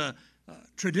 and then the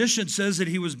tradition says that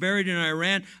he was buried in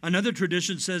Iran. Another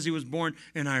tradition says he was born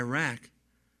in Iraq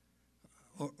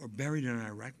or buried in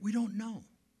Iraq. We don't know.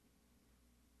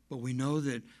 But we know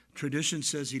that tradition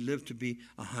says he lived to be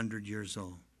 100 years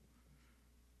old.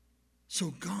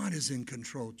 So God is in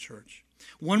control, church.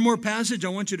 One more passage, I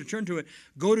want you to turn to it.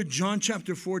 Go to John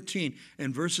chapter 14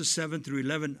 and verses 7 through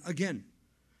 11. Again,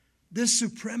 this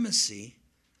supremacy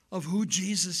of who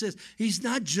Jesus is. He's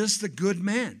not just a good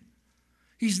man.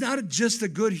 He's not just a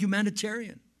good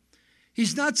humanitarian.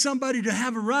 He's not somebody to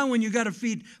have around when you got to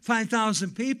feed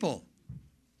 5,000 people.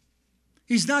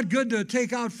 He's not good to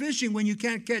take out fishing when you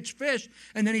can't catch fish.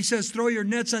 And then he says, throw your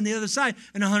nets on the other side,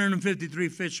 and 153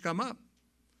 fish come up.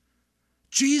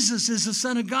 Jesus is the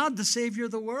Son of God, the Savior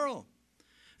of the world.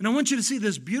 And I want you to see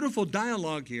this beautiful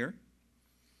dialogue here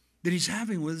that he's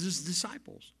having with his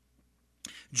disciples.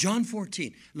 John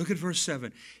 14, look at verse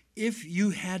 7. If you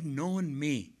had known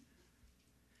me,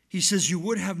 he says, you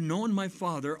would have known my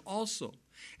Father also.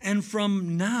 And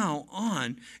from now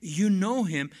on, you know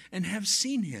him and have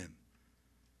seen him.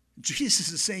 Jesus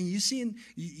is saying, you've seen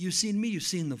me, you've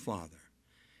seen the Father.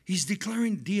 He's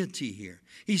declaring deity here.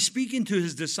 He's speaking to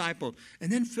his disciples.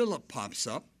 And then Philip pops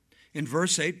up. In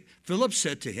verse 8, Philip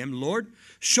said to him, Lord,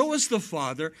 show us the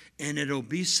Father, and it'll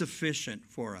be sufficient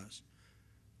for us.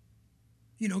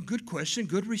 You know, good question,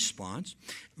 good response.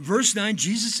 Verse 9,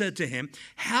 Jesus said to him,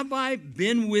 have I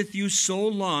been with you so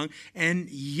long, and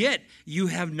yet you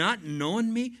have not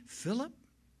known me, Philip?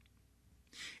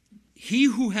 He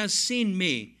who has seen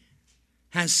me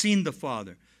has seen the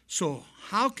Father. So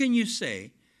how can you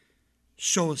say,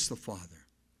 show us the Father?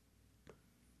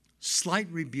 Slight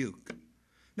rebuke.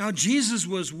 Now, Jesus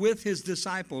was with his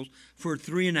disciples for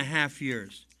 3.5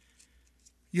 years.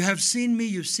 You have seen me,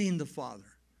 you've seen the Father.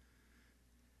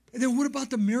 And then what about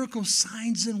the miracle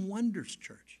signs and wonders,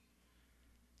 church?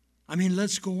 I mean,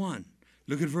 let's go on.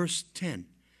 Look at verse 10.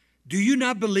 Do you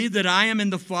not believe that I am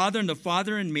in the Father and the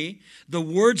Father in me? The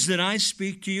words that I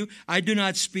speak to you, I do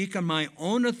not speak on my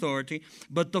own authority,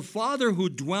 but the Father who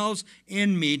dwells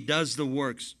in me does the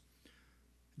works.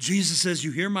 Jesus says,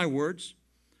 you hear my words?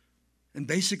 And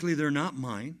basically they're not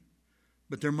mine,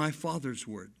 but they're my Father's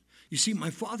word. You see, my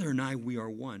Father and I, we are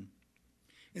one.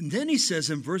 And then he says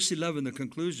in verse 11, the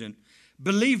conclusion,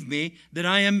 believe me that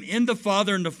I am in the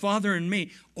Father and the Father in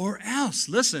me, or else,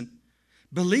 listen,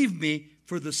 believe me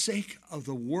for the sake of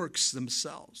the works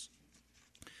themselves.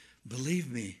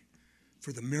 Believe me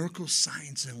for the miracles,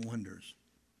 signs, and wonders.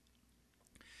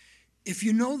 If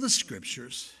you know the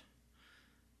scriptures,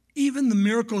 even the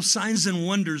miracles, signs, and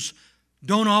wonders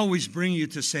don't always bring you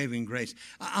to saving grace.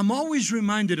 I'm always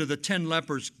reminded of the 10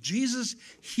 lepers. Jesus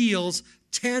heals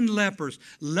 10 lepers.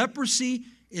 Leprosy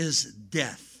is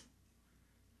death.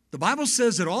 The Bible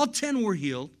says that all 10 were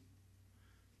healed.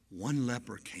 One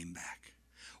leper came back.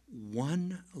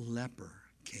 One leper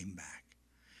came back.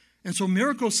 And so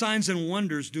miracle signs and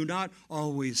wonders do not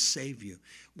always save you.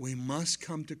 We must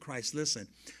come to Christ, listen,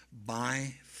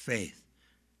 by faith.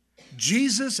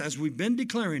 Jesus, as we've been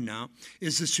declaring now,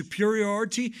 is the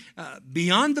superiority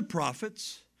beyond the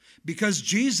prophets, because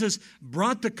Jesus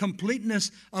brought the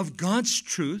completeness of God's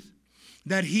truth,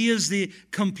 that he is the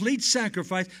complete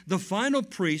sacrifice, the final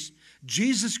priest.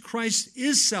 Jesus Christ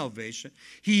is salvation.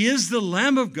 He is the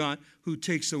Lamb of God who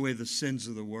takes away the sins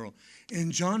of the world.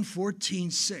 In John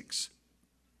 14:6,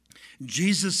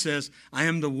 Jesus says, I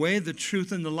am the way, the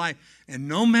truth, and the life, and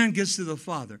no man gets to the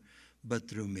Father but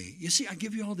through me. You see, I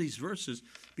give you all these verses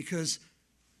because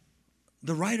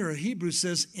the writer of Hebrews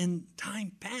says, in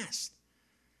time past,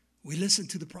 we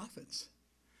listened to the prophets.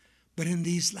 But in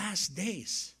these last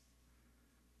days,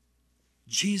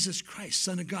 Jesus Christ,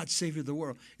 Son of God, Savior of the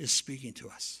world, is speaking to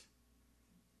us.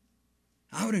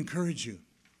 I would encourage you,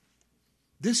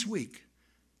 this week,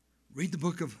 read the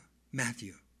book of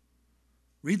Matthew.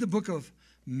 Read the book of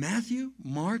Matthew,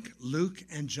 Mark, Luke,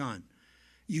 and John.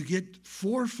 You get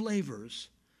 4 flavors,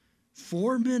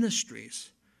 4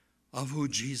 ministries of who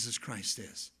Jesus Christ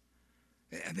is.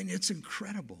 I mean, it's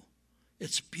incredible.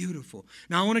 It's beautiful.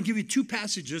 Now, I want to give you 2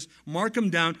 passages. Mark them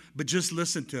down, but just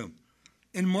listen to them.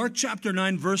 In Mark chapter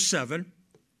 9, verse 7,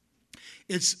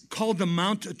 it's called the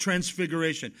Mount of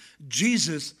Transfiguration.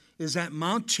 Jesus is at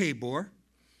Mount Tabor,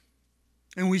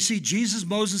 and we see Jesus,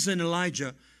 Moses, and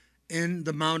Elijah in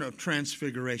the Mount of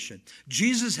Transfiguration.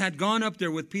 Jesus had gone up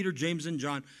there with Peter, James, and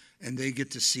John, and they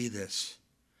get to see this.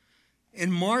 In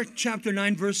Mark chapter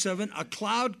 9, verse 7, a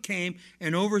cloud came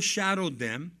and overshadowed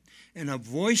them, and a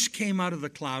voice came out of the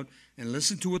cloud, and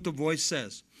listen to what the voice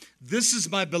says. This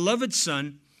is my beloved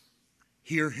Son,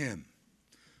 hear him.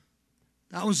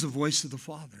 That was the voice of the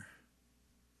Father,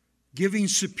 giving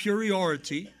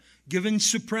superiority, giving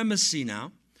supremacy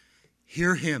now.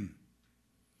 Hear him.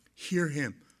 Hear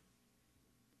him.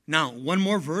 Now, one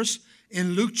more verse.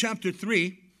 In Luke chapter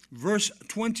 3, verse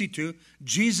 22,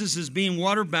 Jesus is being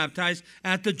water baptized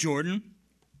at the Jordan.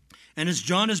 And as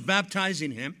John is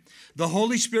baptizing him, the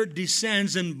Holy Spirit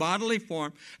descends in bodily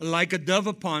form like a dove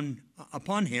upon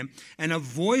him. And a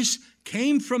voice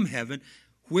came from heaven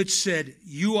which said,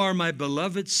 you are my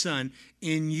beloved Son.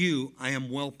 In you I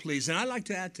am well pleased. And I'd like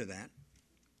to add to that,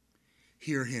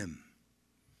 hear him.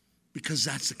 Because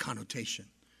that's the connotation.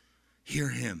 Hear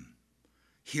him.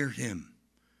 Hear him.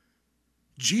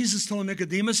 Jesus told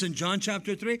Nicodemus in John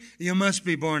chapter 3, you must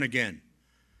be born again.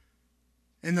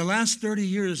 In the last 30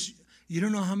 years, you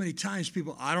don't know how many times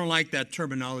people, I don't like that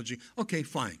terminology. Okay,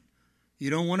 fine. You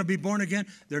don't want to be born again?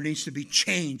 There needs to be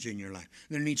change in your life.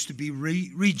 There needs to be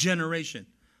regeneration.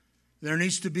 There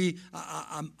needs to be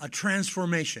a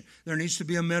transformation. There needs to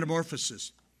be a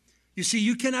metamorphosis. You see,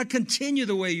 you cannot continue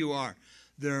the way you are.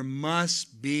 There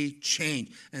must be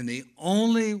change. And the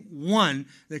only one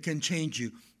that can change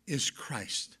you is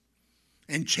Christ.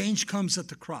 And change comes at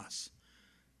the cross.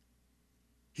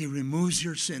 He removes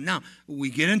your sin. Now,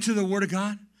 we get into the Word of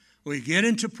God. We get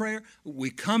into prayer. We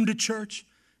come to church.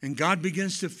 And God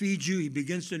begins to feed you. He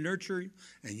begins to nurture you.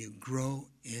 And you grow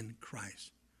in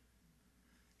Christ.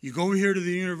 You go over here to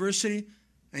the university.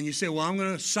 And you say, well, I'm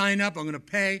going to sign up. I'm going to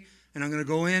pay. And I'm going to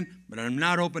go in. But I'm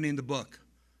not opening the book.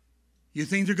 You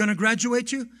think they're going to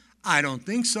graduate you? I don't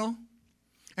think so.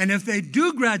 And if they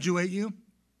do graduate you,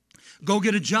 go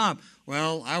get a job.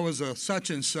 Well, I was a such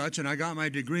and such, and I got my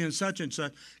degree in such and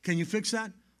such. Can you fix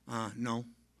that? No.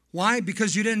 Why?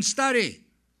 Because you didn't study.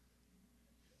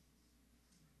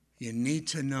 You need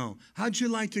to know. How'd you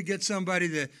like to get somebody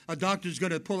that a doctor's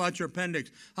going to pull out your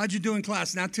appendix? How'd you do in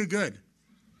class? Not too good.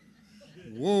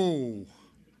 Whoa.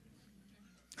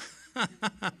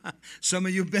 Some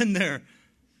of you have been there.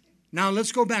 Now,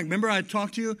 let's go back. Remember I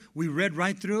talked to you? We read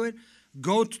right through it.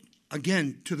 Go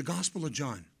again to the Gospel of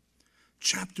John,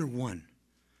 chapter 1.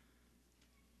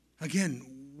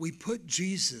 Again, we put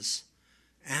Jesus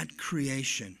at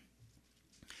creation.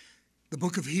 The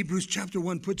book of Hebrews, chapter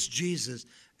 1, puts Jesus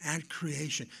at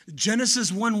creation.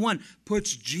 Genesis 1:1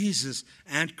 puts Jesus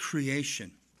at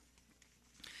creation.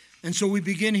 And so we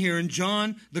begin here in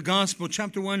John, the Gospel,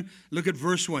 chapter 1, look at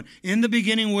verse 1. In the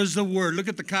beginning was the Word. Look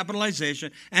at the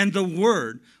capitalization. And the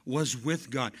Word was with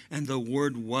God. And the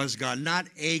Word was God. Not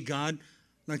a God,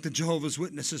 like the Jehovah's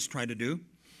Witnesses try to do.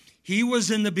 He was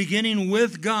in the beginning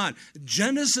with God.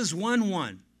 Genesis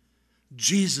 1:1.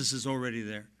 Jesus is already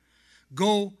there.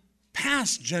 Go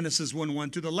past Genesis 1:1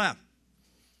 to the left.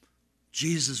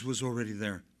 Jesus was already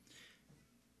there.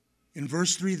 In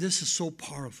verse 3, this is so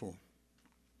powerful.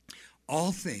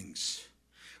 All things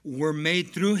were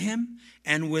made through him,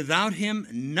 and without him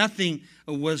nothing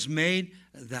was made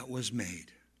that was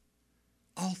made.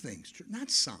 All things,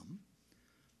 not some.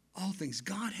 All things.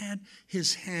 God had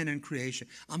his hand in creation.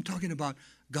 I'm talking about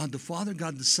God the Father,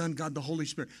 God the Son, God the Holy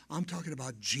Spirit. I'm talking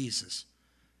about Jesus.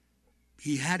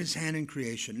 He had his hand in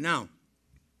creation. Now,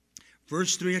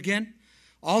 verse 3 again.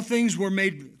 All things were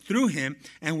made through him,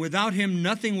 and without him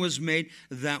nothing was made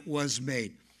that was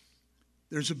made.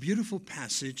 There's a beautiful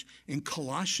passage in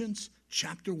Colossians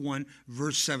chapter 1,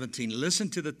 verse 17. Listen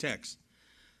to the text.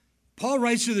 Paul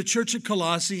writes to the church at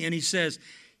Colossae, and he says,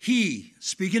 he,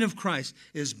 speaking of Christ,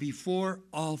 is before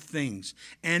all things,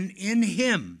 and in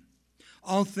him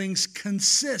all things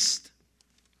consist.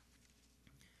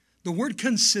 The word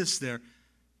consist there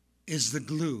is the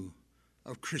glue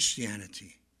of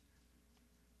Christianity.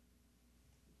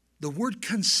 The word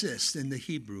consist in the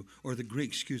Hebrew, or the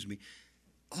Greek,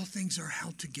 all things are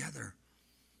held together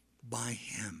by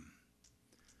him.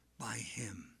 By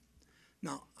him.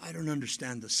 Now, I don't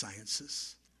understand the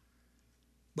sciences,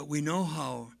 but we know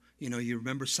how, you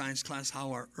remember science class,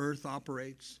 how our earth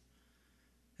operates,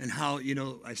 and how,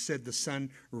 I said the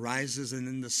sun rises and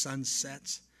then the sun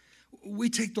sets. We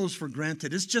take those for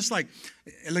granted. It's just like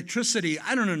electricity.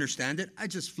 I don't understand it. I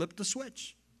just flip the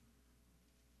switch.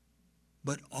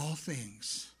 But all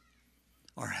things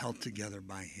are held together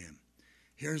by him.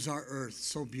 Here's our earth,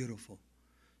 so beautiful,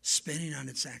 spinning on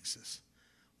its axis.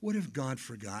 What if God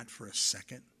forgot for a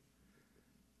second?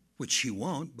 Which he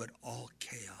won't, but all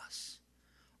chaos.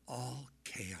 All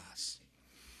chaos.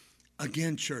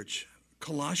 Again, church,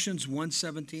 Colossians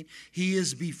 1:17, he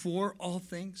is before all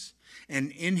things,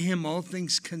 and in him all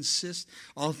things consist.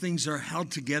 All things are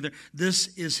held together. This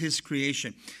is his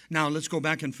creation. Now, let's go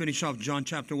back and finish off John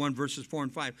chapter 1, verses 4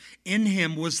 and 5. In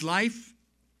him was life,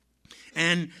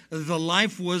 and the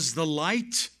life was the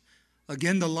light.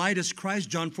 Again, the light is Christ.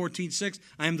 John 14:6,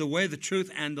 I am the way, the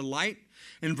truth, and the light.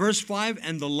 In verse 5,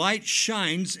 and the light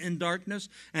shines in darkness,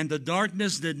 and the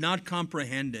darkness did not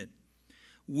comprehend it.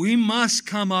 We must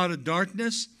come out of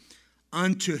darkness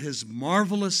unto his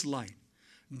marvelous light.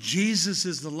 Jesus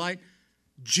is the light.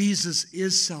 Jesus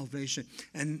is salvation.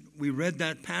 And we read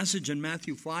that passage in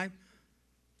Matthew 5.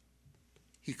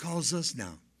 He calls us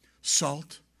now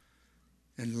salt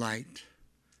and light.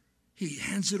 He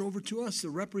hands it over to us, the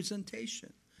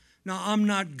representation. Now, I'm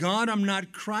not God, I'm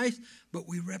not Christ, but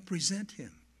we represent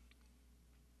him.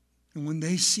 And when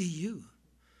they see you,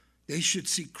 they should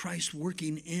see Christ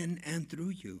working in and through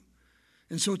you.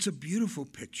 And so it's a beautiful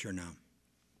picture now.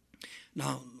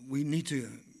 Now, we need to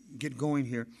get going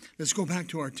here. Let's go back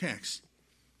to our text.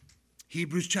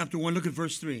 Hebrews chapter 1, look at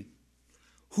verse 3.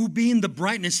 Who being the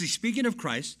brightness, he's speaking of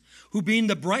Christ, who being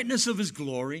the brightness of his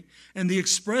glory and the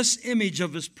express image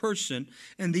of his person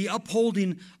and the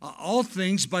upholding all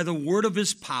things by the word of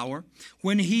his power,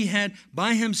 when he had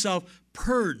by himself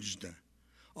purged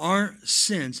our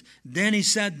sins, then he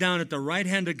sat down at the right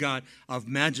hand of God of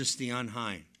majesty on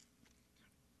high.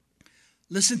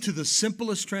 Listen to the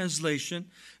simplest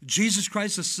translation. Jesus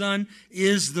Christ the Son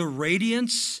is the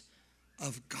radiance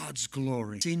of God's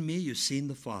glory. You've seen me, you've seen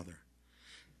the Father.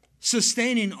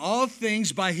 Sustaining all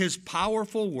things by his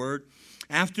powerful word,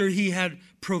 after he had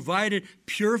provided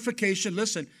purification,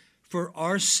 listen, for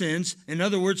our sins, in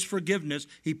other words, forgiveness.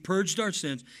 He purged our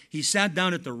sins. He sat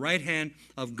down at the right hand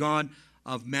of God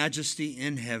of majesty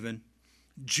in heaven.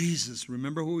 Jesus,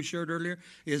 remember who we shared earlier,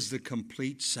 is the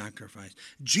complete sacrifice.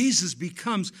 Jesus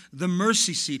becomes the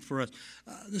mercy seat for us.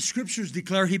 The scriptures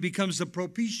declare he becomes the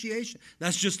propitiation.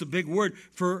 That's just a big word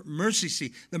for mercy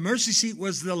seat. The mercy seat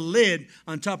was the lid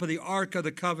on top of the Ark of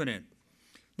the Covenant.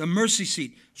 The mercy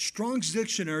seat. Strong's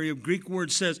Dictionary of Greek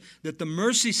words says that the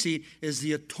mercy seat is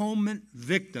the atonement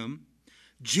victim.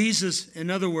 Jesus,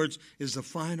 in other words, is the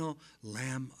final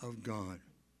Lamb of God.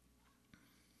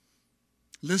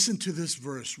 Listen to this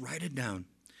verse. Write it down.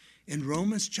 In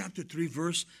Romans chapter 3,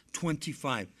 verse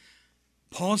 25,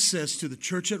 Paul says to the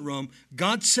church at Rome,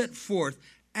 God set forth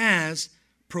as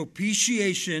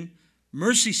propitiation,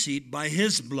 mercy seat by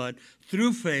his blood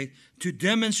through faith to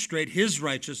demonstrate his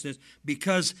righteousness,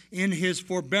 because in his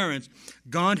forbearance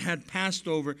God had passed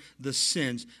over the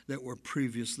sins that were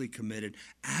previously committed.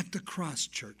 At the cross,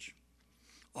 church,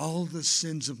 all the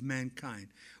sins of mankind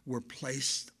were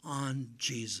placed on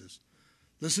Jesus.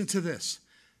 Listen to this.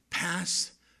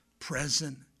 Past,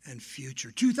 present, and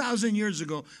future. 2,000 years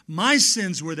ago, my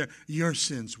sins were there. Your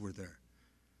sins were there.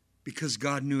 Because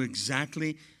God knew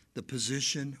exactly the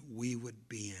position we would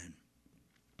be in.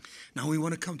 Now we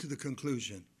want to come to the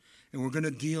conclusion. And we're going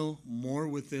to deal more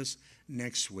with this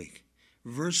next week.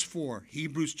 Verse 4,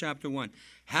 Hebrews chapter 1.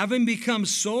 Having become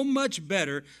so much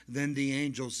better than the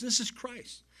angels. This is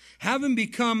Christ. Having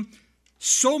become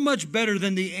so much better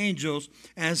than the angels,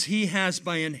 as he has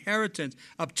by inheritance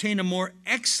obtained a more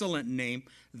excellent name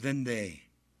than they.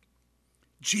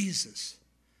 Jesus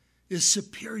is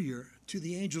superior to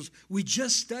the angels. We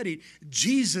just studied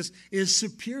Jesus is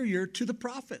superior to the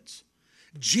prophets.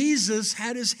 Jesus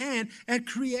had his hand at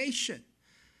creation.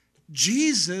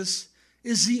 Jesus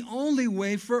is the only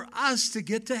way for us to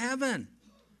get to heaven.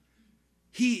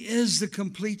 He is the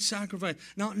complete sacrifice.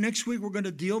 Now, next week we're going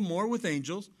to deal more with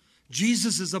angels.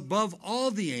 Jesus is above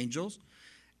all the angels.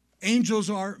 Angels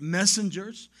are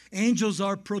messengers. Angels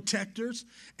are protectors.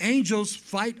 Angels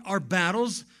fight our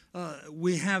battles.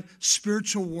 We have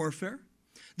spiritual warfare.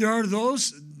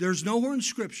 There's nowhere in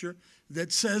Scripture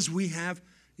that says we have,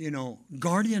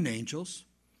 guardian angels.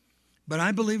 But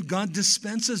I believe God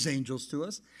dispenses angels to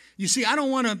us. You see, I don't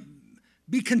want to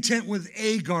be content with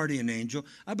a guardian angel.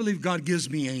 I believe God gives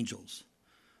me angels.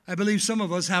 I believe some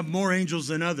of us have more angels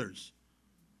than others.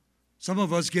 Some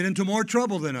of us get into more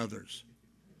trouble than others.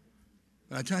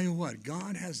 But I tell you what,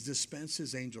 God has dispensed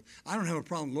his angel. I don't have a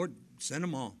problem. Lord, send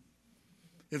them all.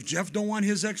 If Jeff don't want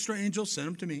his extra angel, send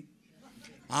them to me.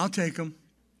 I'll take them.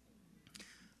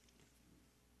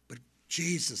 But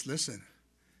Jesus, listen,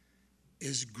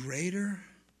 is greater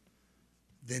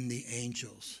than the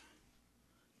angels.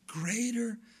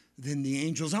 Greater than the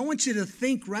angels. I want you to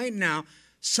think right now,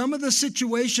 some of the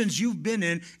situations you've been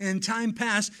in time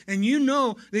past, and you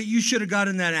know that you should have got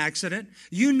in that accident.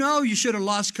 You know you should have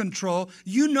lost control.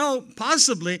 You know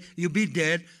possibly you'll be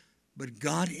dead. But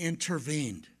God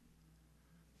intervened.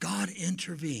 God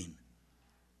intervened.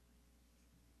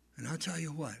 And I'll tell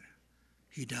you what,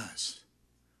 he does.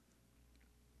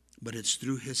 But it's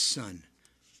through his Son,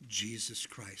 Jesus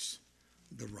Christ,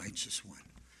 the righteous one.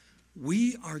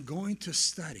 We are going to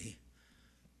study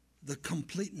the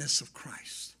completeness of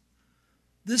Christ.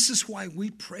 This is why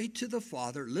we pray to the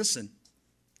Father, listen,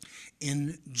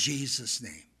 in Jesus'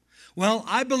 name. Well,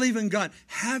 I believe in God.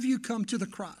 Have you come to the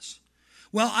cross?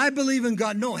 Well, I believe in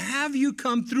God. No, have you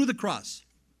come through the cross?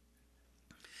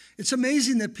 It's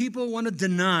amazing that people want to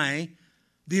deny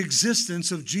the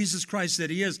existence of Jesus Christ, that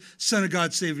he is Son of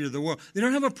God, Savior of the world. They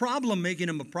don't have a problem making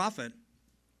him a prophet.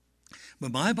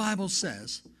 But my Bible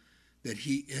says that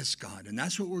he is God. And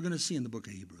that's what we're going to see in the book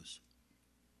of Hebrews.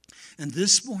 And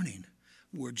this morning,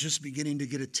 we're just beginning to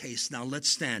get a taste. Now let's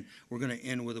stand. We're going to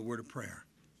end with a word of prayer.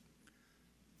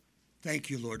 Thank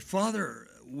you, Lord. Father,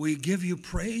 we give you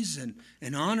praise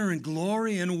and honor and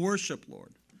glory and worship,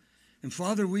 Lord. And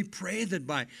Father, we pray that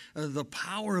by the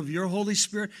power of your Holy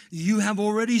Spirit, you have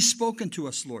already spoken to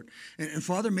us, Lord. And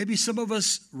Father, maybe some of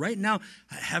us right now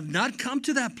have not come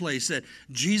to that place that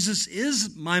Jesus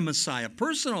is my Messiah,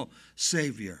 personal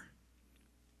Savior.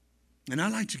 And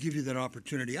I'd like to give you that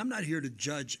opportunity. I'm not here to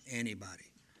judge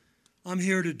anybody. I'm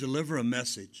here to deliver a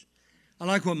message. I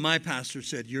like what my pastor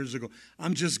said years ago.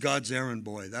 I'm just God's errand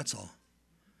boy, that's all.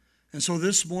 And so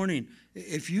this morning,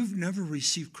 if you've never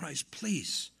received Christ,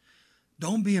 please,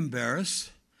 don't be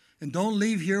embarrassed and don't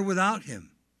leave here without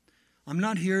him. I'm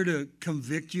not here to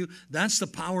convict you. That's the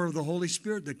power of the Holy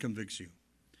Spirit that convicts you.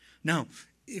 Now,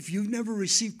 if you've never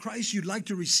received Christ, you'd like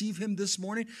to receive him this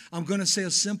morning, I'm going to say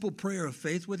a simple prayer of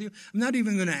faith with you. I'm not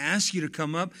even going to ask you to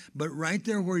come up, but right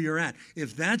there where you're at,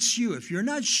 if that's you, if you're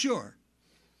not sure,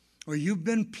 or you've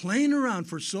been playing around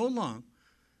for so long,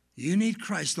 you need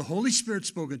Christ. The Holy Spirit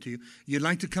spoken to you. You'd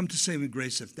like to come to saving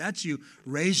grace. If that's you,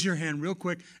 raise your hand real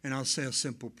quick, and I'll say a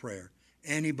simple prayer.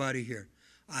 Anybody here?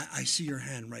 I see your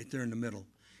hand right there in the middle.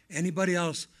 Anybody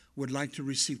else would like to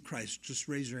receive Christ? Just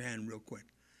raise your hand real quick.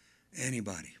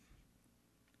 Anybody?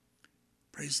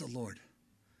 Praise the Lord.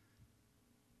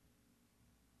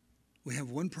 We have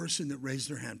one person that raised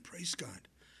their hand. Praise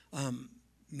God.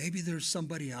 Maybe there's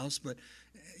somebody else, but,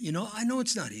 I know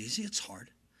it's not easy. It's hard.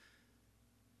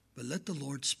 But let the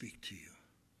Lord speak to you.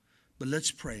 But let's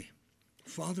pray.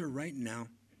 Father, right now,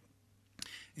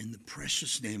 in the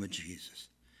precious name of Jesus.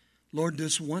 Lord,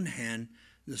 this one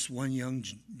young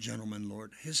gentleman,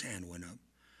 Lord, his hand went up.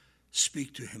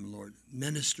 Speak to him, Lord.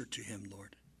 Minister to him,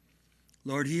 Lord.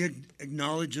 Lord, he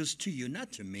acknowledges to you,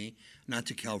 not to me, not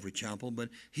to Calvary Chapel, but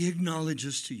he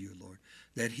acknowledges to you, Lord,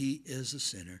 that he is a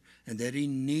sinner and that he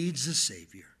needs a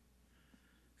Savior.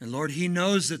 And Lord, he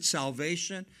knows that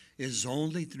salvation is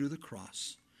only through the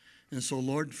cross. And so,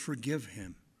 Lord, forgive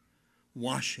him.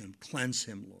 Wash him. Cleanse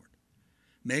him, Lord.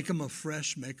 Make him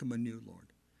afresh. Make him anew, Lord.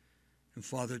 And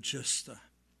Father, just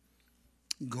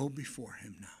go before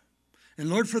him now. And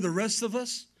Lord, for the rest of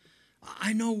us,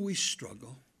 I know we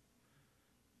struggle.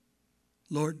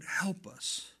 Lord, help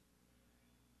us.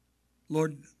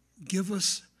 Lord, give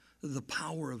us the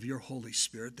power of your Holy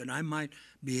Spirit that I might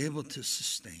be able to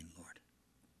sustain, Lord.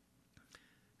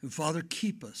 And Father,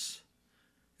 keep us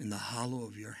in the hollow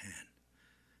of your hand.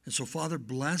 And so, Father,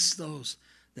 bless those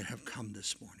that have come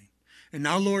this morning. And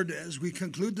now, Lord, as we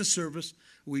conclude the service,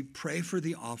 we pray for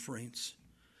the offerings.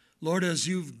 Lord, as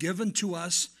you've given to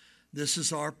us, this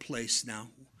is our place now.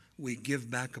 We give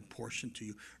back a portion to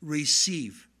you.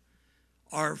 Receive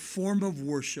our form of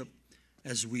worship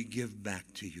as we give back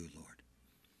to you, Lord.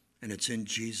 And it's in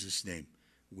Jesus' name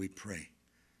we pray.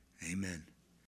 Amen.